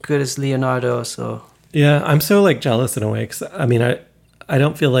not as good as Leonardo." So yeah, I'm so like jealous in a way, because I mean I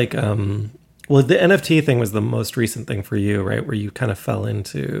don't feel like, well, the NFT thing was the most recent thing for you, right? Where you kind of fell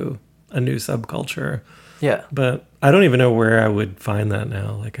into a new subculture. Yeah. But I don't even know where I would find that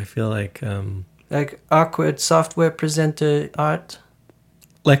now. Like, I feel like... like awkward software presenter art?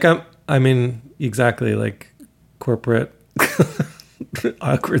 Like, I mean, exactly, like corporate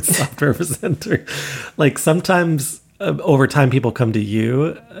awkward software presenter. Like, sometimes... over time, people come to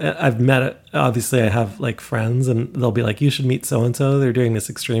you. I've met, obviously I have like friends, and they'll be like, you should meet so-and-so. They're doing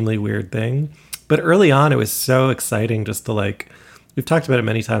this extremely weird thing. But early on, it was so exciting just to like, we've talked about it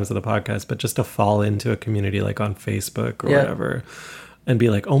many times on the podcast, but just to fall into a community like on Facebook or whatever, and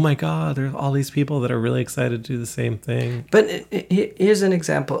be like, oh my God, there's all these people that are really excited to do the same thing. But here's an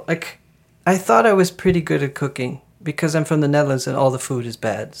example. Like, I thought I was pretty good at cooking because I'm from the Netherlands and all the food is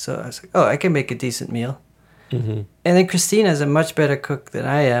bad. So I was like, oh, I can make a decent meal. And then Christina is a much better cook than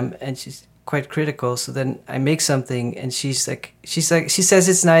I am, and quite critical. So then I make something, and she says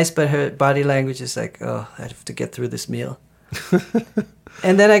it's nice, but her body language is like, oh, I have to get through this meal.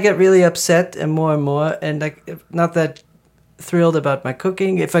 And then I get really upset and more, and like not that thrilled about my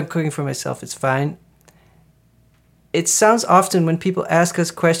cooking. If I'm cooking for myself, it's fine. It sounds often when people ask us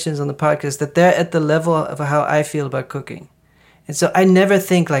questions on the podcast that they're at the level of how I feel about cooking. And so I never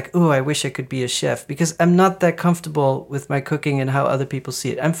think like, oh, I wish I could be a chef, because I'm not that comfortable with my cooking and how other people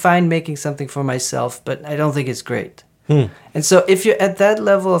see it. I'm fine making something for myself, but I don't think it's great. And so if you're at that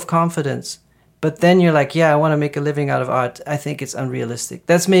level of confidence, but then you're like, yeah, I want to make a living out of art, I think it's unrealistic.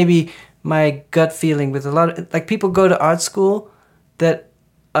 That's maybe my gut feeling with a lot of, like, people go to art school that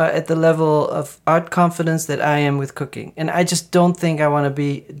are at the level of art confidence that I am with cooking. And I just don't think I want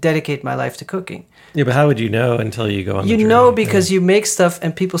to dedicate my life to cooking. Yeah, but how would you know until you go on the journey? You know, because you make stuff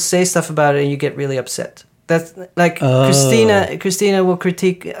and people say stuff about it and you get really upset. That's like Christina will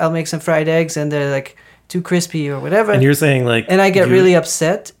critique, I'll make some fried eggs and they're like too crispy or whatever. And you're saying like... And I get really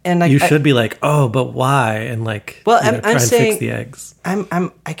upset. And like, you should be like, oh, but why? And like, well, try and fix the eggs.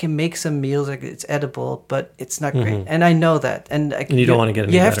 I can make some meals, like it's edible, but it's not great. And I know that. And you don't want to get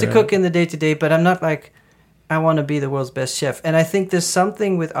any You have better to cook in the day-to-day, but I'm not like, I want to be the world's best chef. And I think there's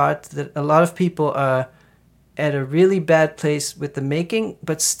something with art that a lot of people are at a really bad place with the making,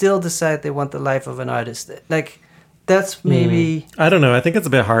 but still decide they want the life of an artist. Like, that's maybe... I don't know. I think it's a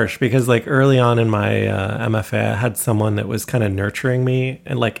bit harsh because like early on in my MFA, I had someone that was kind of nurturing me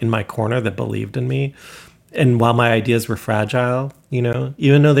and like in my corner that believed in me. And while my ideas were fragile, you know,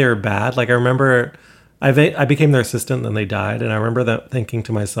 even though they were bad, like I remember I became their assistant and then they died. And I remember that thinking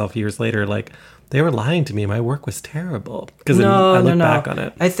to myself years later, like, they were lying to me. My work was terrible because I look back on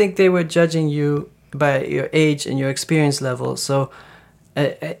it. I think they were judging you by your age and your experience level. So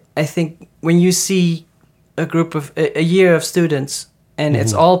I think when you see a group of a year of students and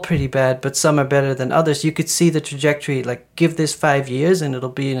it's all pretty bad, but some are better than others, you could see the trajectory, like give this 5 years and it'll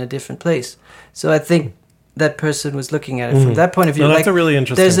be in a different place. So I think that person was looking at it from that point of view. No, that's like, a really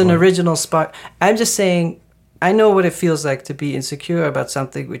interesting there's an point. original spark. I'm just saying, I know what it feels like to be insecure about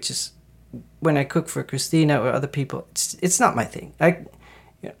something, which is when I cook for Christina or other people, it's not my thing.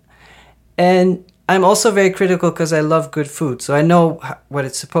 And I'm also very critical because I love good food, so I know what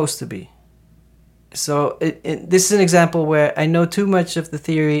it's supposed to be. So this is an example where I know too much of the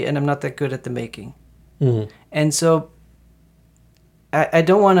theory and I'm not that good at the making. And so I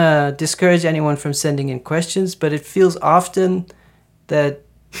don't want to discourage anyone from sending in questions, but it feels often that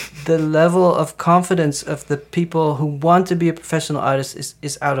the level of confidence of the people who want to be a professional artist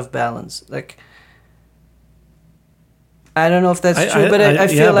is out of balance. Like, I don't know if that's true, but I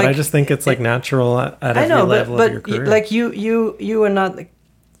feel like... I just think it's like natural at every level of your career. Like you are not... Like,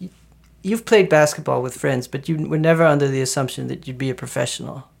 you've played basketball with friends, but you were never under the assumption that you'd be a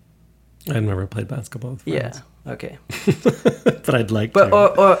professional. I've never played basketball with friends. Yeah, okay. But I'd like to.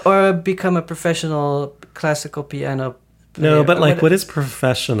 Or become a professional classical piano player. No, but like, what is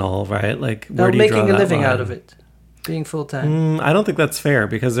professional, right? Like, where do you draw that making a living line? out of it. Being full-time. I don't think that's fair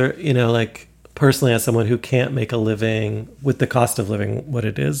because, like, personally, as someone who can't make a living with the cost of living what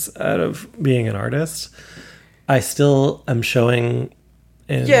it is out of being an artist, I still am showing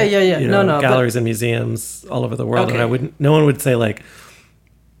in galleries and museums all over the world. Okay. And no one would say like,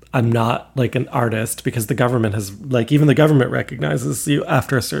 I'm not like an artist because the government has like, even the government recognizes you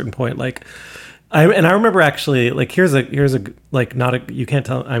after a certain point. Like, I remember actually like, here's a like, not a, you can't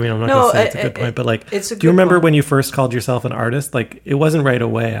tell, I mean, I'm not going to say it's a good point, but like, do you remember when you first called yourself an artist? Like, it wasn't right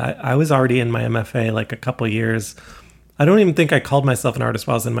away. I was already in my MFA like a couple years. I don't even think I called myself an artist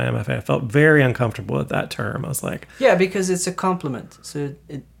while I was in my MFA. I felt very uncomfortable with that term. I was like... Yeah, because it's a compliment. So,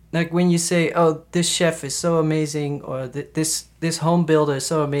 like when you say, oh, this chef is so amazing, or this home builder is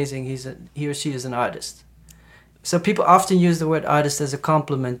so amazing, he or she is an artist. So people often use the word artist as a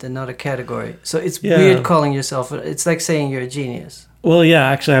compliment and not a category. So it's weird calling yourself... It's like saying you're a genius. Well, yeah,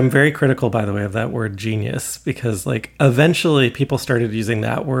 actually, I'm very critical, by the way, of that word genius, because like eventually people started using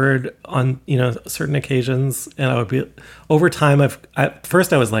that word on, certain occasions. And I would be, over time, at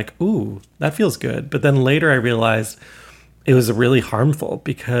first I was like, ooh, that feels good. But then later I realized it was really harmful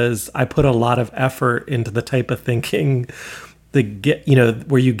because I put a lot of effort into the type of thinking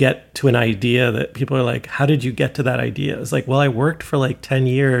where you get to an idea that people are like, how did you get to that idea? It's like, well, I worked for like 10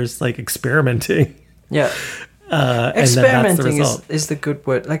 years, like experimenting. Yeah. Experimenting is the good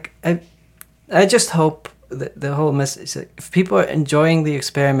word. Like I just hope that the whole message, if people are enjoying the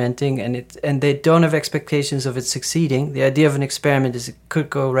experimenting and they don't have expectations of it succeeding, the idea of an experiment is it could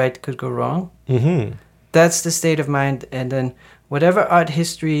go right, could go wrong. Mm-hmm. That's the state of mind. And then whatever art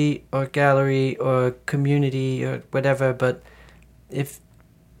history or gallery or community or whatever, but if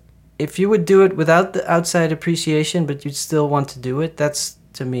if you would do it without the outside appreciation, but you'd still want to do it, that's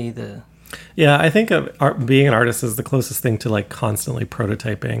to me the... Yeah, I think of being an artist is the closest thing to like constantly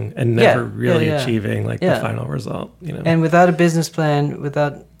prototyping and never really achieving like the final result, you know. And without a business plan,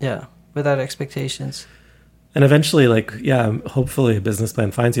 without expectations. And eventually, like, hopefully a business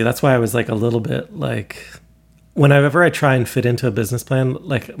plan finds you. That's why I was like a little bit like, whenever I try and fit into a business plan,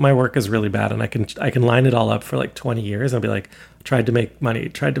 like my work is really bad, and I can line it all up for like 20 years. I'll be like, tried to make money,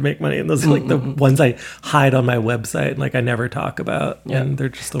 and those are like the ones I hide on my website, like I never talk about, and they're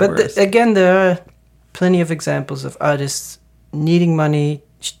just the worst. But again, there are plenty of examples of artists needing money,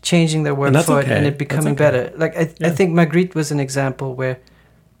 changing their work for it, and it becoming better. Like I think Magritte was an example where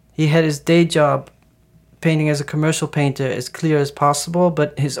he had his day job painting as a commercial painter as clear as possible,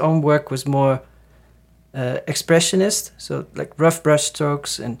 but his own work was more expressionist, so like rough brush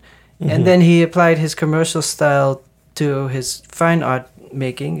strokes, and then he applied his commercial style to his fine art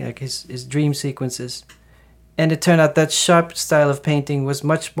making, like his dream sequences, and it turned out that sharp style of painting was a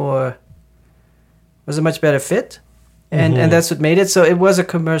much better fit, and that's what made it. So it was a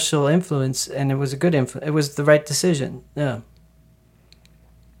commercial influence, and it was a good influence. It was the right decision. Yeah.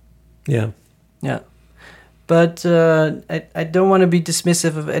 But I don't want to be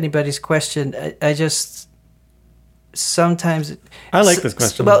dismissive of anybody's question. I just sometimes... I like this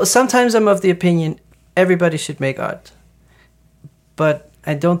question. Well, sometimes I'm of the opinion everybody should make art. But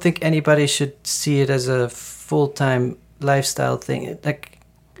I don't think anybody should see it as a full-time lifestyle thing. Like,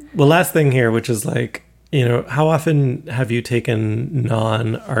 well, last thing here, which is like, you know, how often have you taken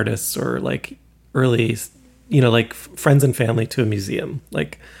non-artists or like early, you know, like friends and family to a museum?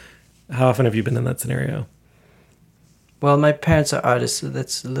 Like, how often have you been in that scenario? Well, my parents are artists, so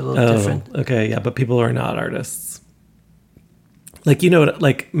that's a little different. Okay, yeah, but people who are not artists. Like, you know,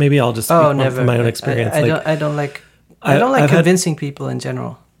 like maybe I'll just speak from my own experience. I don't like convincing people in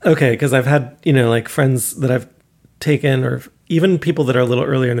general. Okay, because I've had, you know, like friends that I've taken, or even people that are a little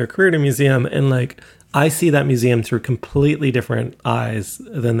earlier in their career, to a museum, and like I see that museum through completely different eyes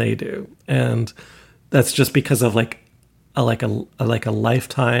than they do, and that's just because of like a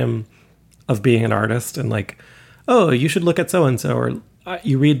lifetime of being an artist, and like, oh, you should look at so and so, or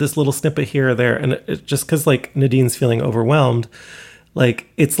you read this little snippet here or there, and it just because like Nadine's feeling overwhelmed, like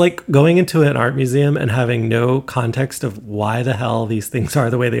it's like going into an art museum and having no context of why the hell these things are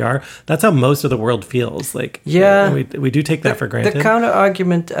the way they are. That's how most of the world feels. Like, yeah, we do take that for granted. The counter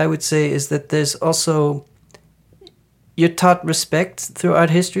argument, I would say, is that there's also, you're taught respect through art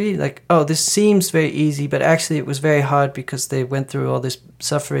history. Like, oh, this seems very easy, but actually it was very hard because they went through all this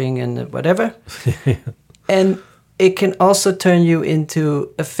suffering and whatever. And it can also turn you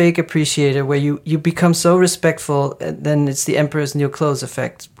into a fake appreciator where you become so respectful, and then it's the emperor's new clothes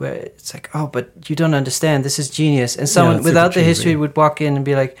effect, where it's like, oh, but you don't understand, this is genius. And someone without the history would walk in and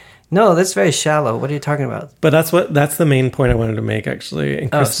be like, no, that's very shallow. What are you talking about? But that's the main point I wanted to make, actually.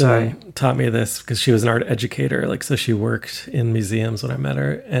 And Kristen taught me this because she was an art educator. Like, so she worked in museums when I met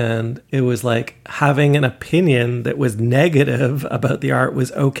her. And it was like having an opinion that was negative about the art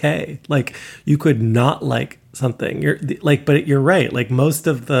was okay. Like, you could not like something. But you're right. Like, most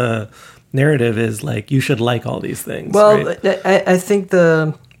of the narrative is like, you should like all these things. Well, right? I think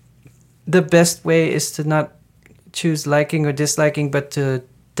the best way is to not choose liking or disliking, but to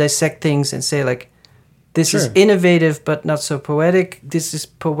dissect things and say, like, this is innovative but not so poetic, this is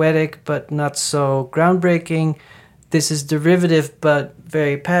poetic but not so groundbreaking, this is derivative but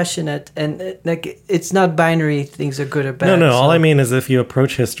very passionate, and like, it's not binary, things are good or bad. No, all I mean is if you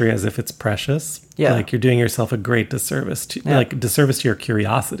approach history as if it's precious, like, you're doing yourself a great disservice to your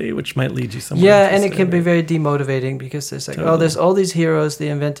curiosity, which might lead you somewhere. And it can be very demotivating because it's like, oh, there's all these heroes, they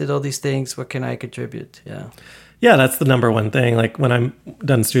invented all these things, what can I contribute? Yeah, that's the number one thing. Like, when I'm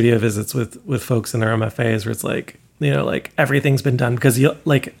done studio visits with folks in their MFAs, where it's like, you know, like, everything's been done, because you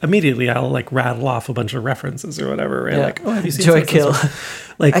like immediately I'll like rattle off a bunch of references or whatever, right? Like, oh, have you seen Joy Kill?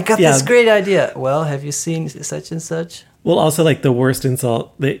 Like, I got this great idea. Well, have you seen such and such? Well, also, like, the worst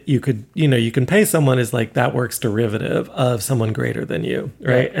insult that you can pay someone is like, that work's derivative of someone greater than you,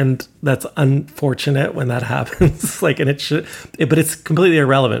 right? And that's unfortunate when that happens. Like, and but it's completely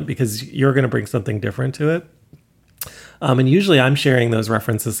irrelevant because you're going to bring something different to it. And usually I'm sharing those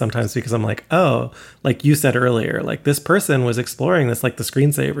references sometimes because I'm like, oh, like you said earlier, like, this person was exploring this, like the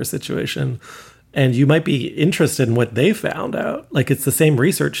screensaver situation, and you might be interested in what they found out. Like, it's the same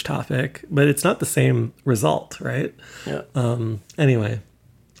research topic, but it's not the same result, right? Yeah. Anyway,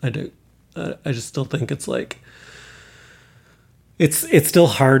 I just still think it's like, it's still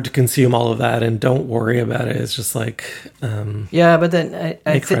hard to consume all of that, and don't worry about it. It's just like, but then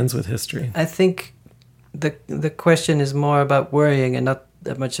make friends with history. I think the question is more about worrying and not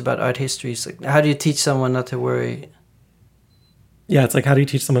that much about art history. It's like, how do you teach someone not to worry? Yeah, it's like, how do you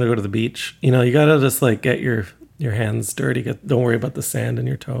teach someone to go to the beach? You know, you gotta just like get your hands dirty. Don't worry about the sand in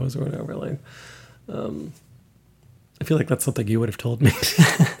your toes or whatever. Like, I feel like that's something you would have told me.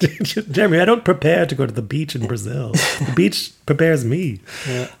 Jeremy, I don't prepare to go to the beach in Brazil. The beach prepares me.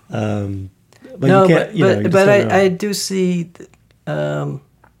 Yeah. But you can't, but I do see, even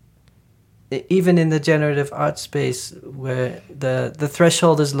in the generative art space, where the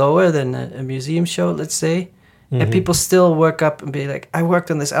threshold is lower than a museum show, let's say, and people still work up and be like, I worked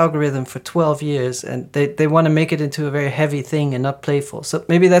on this algorithm for 12 years, and they want to make it into a very heavy thing and not playful. So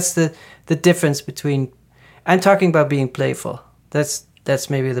maybe that's the difference between. I'm talking about being playful. That's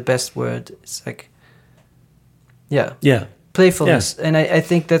maybe the best word. It's like, playfulness. Yeah. And I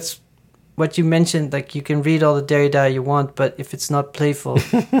think that's what you mentioned. Like, you can read all the Derrida you want, but if it's not playful.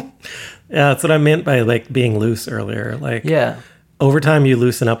 Yeah, that's what I meant by like being loose earlier. Like, over time you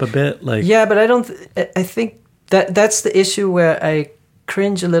loosen up a bit. Like, yeah, but I think that's the issue where I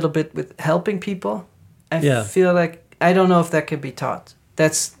cringe a little bit with helping people. I feel like I don't know if that can be taught.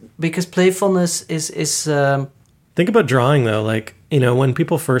 That's because playfulness is think about drawing though. Like, you know, when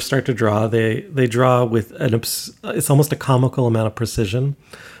people first start to draw, they draw with it's almost a comical amount of precision.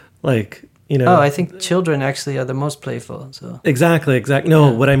 Like, you know. Oh, I think children actually are the most playful. So exactly.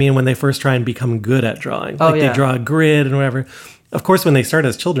 No, what I mean when they first try and become good at drawing, they draw a grid and whatever. Of course, when they start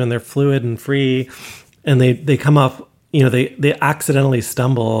as children, they're fluid and free, and they come up. You know, they accidentally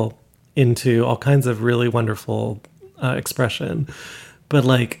stumble into all kinds of really wonderful expression. But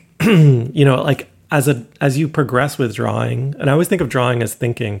like, you know, like as you progress with drawing, and I always think of drawing as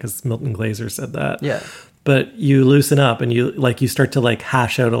thinking because Milton Glaser said that. Yeah. But you loosen up and you start to like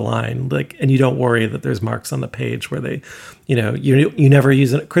hash out a line, like, and you don't worry that there's marks on the page where they, you know, you never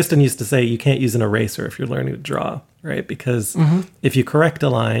use it. Kristen used to say you can't use an eraser if you're learning to draw, right? Because if you correct a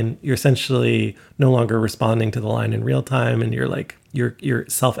line, you're essentially no longer responding to the line in real time, and you're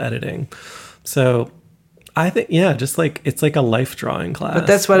self-editing. So I think, just like, it's like a life drawing class. But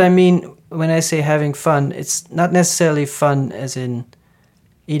that's what I mean when I say having fun. It's not necessarily fun as in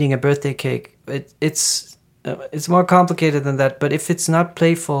eating a birthday cake. It's more complicated than that. But if it's not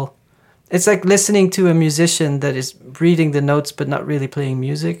playful, it's like listening to a musician that is reading the notes but not really playing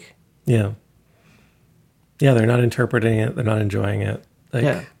music. Yeah. Yeah, they're not interpreting it. They're not enjoying it.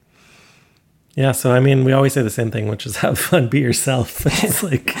 Like, yeah, so I mean, we always say the same thing, which is have fun, be yourself. It's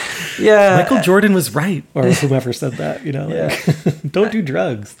like, Michael Jordan was right, or whoever said that, you know, like, don't do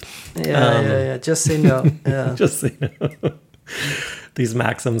drugs. Just say no. Yeah. Just say no. These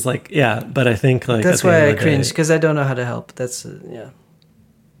maxims, like, but I think like that's why I cringe, because I don't know how to help. That's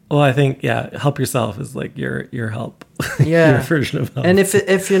Well, I think help yourself is like your help. Yeah, your version of help. And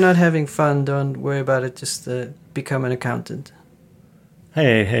if you're not having fun, don't worry about it. Just become an accountant.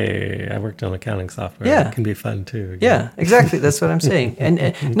 Hey, I worked on accounting software. Yeah. It can be fun too. Yeah, exactly. That's what I'm saying.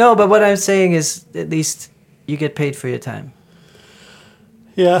 And no, but what I'm saying is at least you get paid for your time.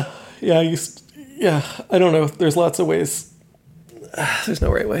 Yeah. I don't know. There's lots of ways. There's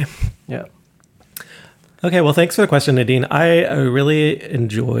no right way. Yeah. Okay, well, thanks for the question, Nadine. I really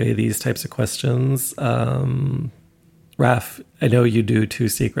enjoy these types of questions. Raf, I know you do too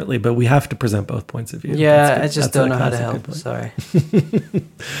secretly, but we have to present both points of view. Yeah, I just don't know how to help. Sorry.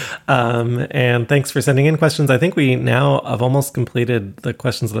 And thanks for sending in questions. I think we now have almost completed the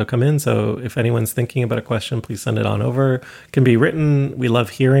questions that have come in. So if anyone's thinking about a question, please send it on over. It can be written. We love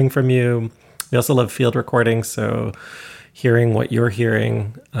hearing from you. We also love field recordings. So hearing what you're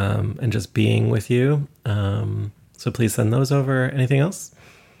hearing and just being with you. So please send those over. Anything else?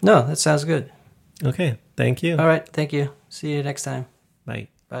 No, that sounds good. Okay. Thank you. All right. Thank you. See you next time. Bye.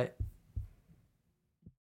 Bye.